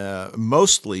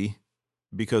 mostly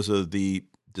because of the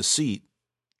deceit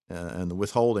and the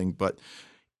withholding. But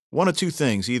one of two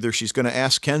things: either she's going to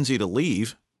ask Kenzie to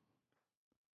leave,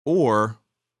 or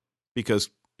because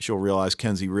she'll realize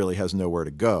Kenzie really has nowhere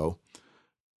to go,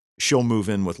 she'll move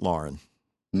in with Lauren.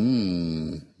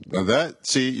 Now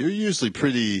see, you're usually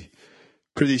pretty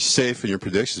safe in your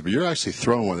predictions, but you're actually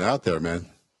throwing one out there, man.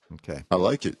 Okay. I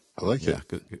like it. Yeah,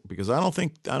 because I don't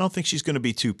think she's going to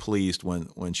be too pleased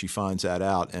when she finds that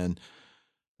out, and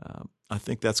I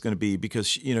think that's going to be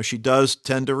because, you know, she does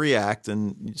tend to react,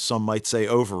 and some might say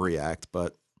overreact,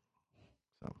 but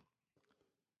so.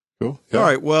 Cool. Yeah. All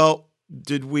right. Well,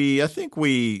 I think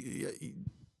we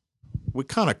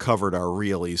kind of covered our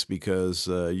realies because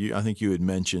I think you had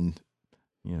mentioned,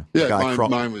 you know, yeah, the guy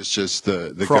mine was just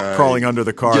the guy crawling under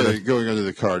the car, going under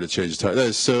the car to change the tire.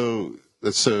 That's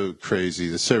so crazy.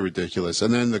 That's so ridiculous.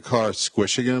 And then the car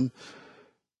squishing him,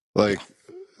 like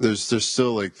there's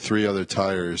still like 3 other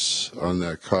tires on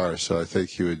that car, so I think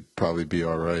he would probably be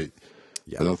all right.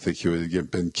 Yeah. I don't think he would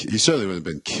have been. He certainly would have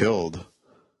been killed.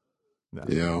 No.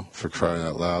 You know, for crying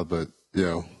out loud. But you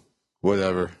know,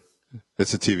 whatever.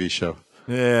 It's a TV show.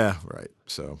 Yeah, right.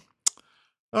 So,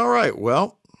 all right.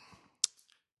 Well,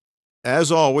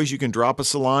 as always, you can drop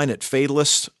us a line at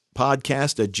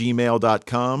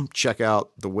fatalistpodcast@gmail.com. Check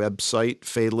out the website,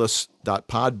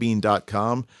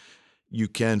 fatalist.podbean.com. You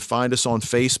can find us on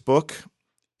Facebook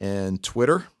and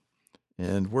Twitter,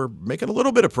 and we're making a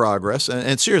little bit of progress.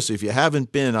 And seriously, if you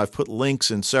haven't been, I've put links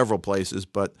in several places,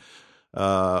 but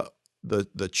the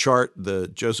chart, the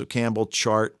Joseph Campbell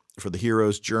chart for the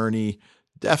hero's journey,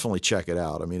 definitely check it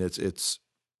out. I mean, it's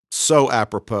so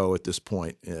apropos at this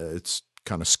point. It's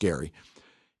kind of scary.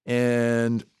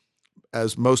 And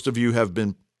as most of you have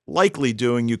been likely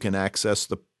doing, you can access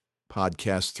the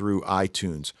podcast through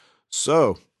iTunes.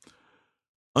 So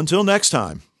until next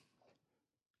time.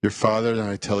 Your father and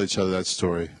I tell each other that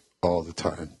story all the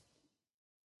time.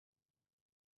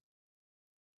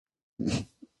 It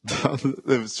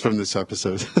was from this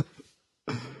episode.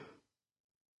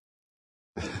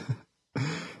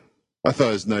 I thought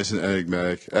it was nice and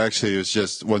enigmatic. Actually, it was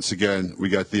just, once again, we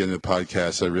got to the end of the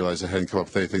podcast. I realized I hadn't come up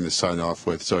with anything to sign off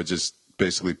with, so I just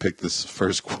basically picked this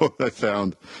first quote I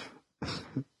found.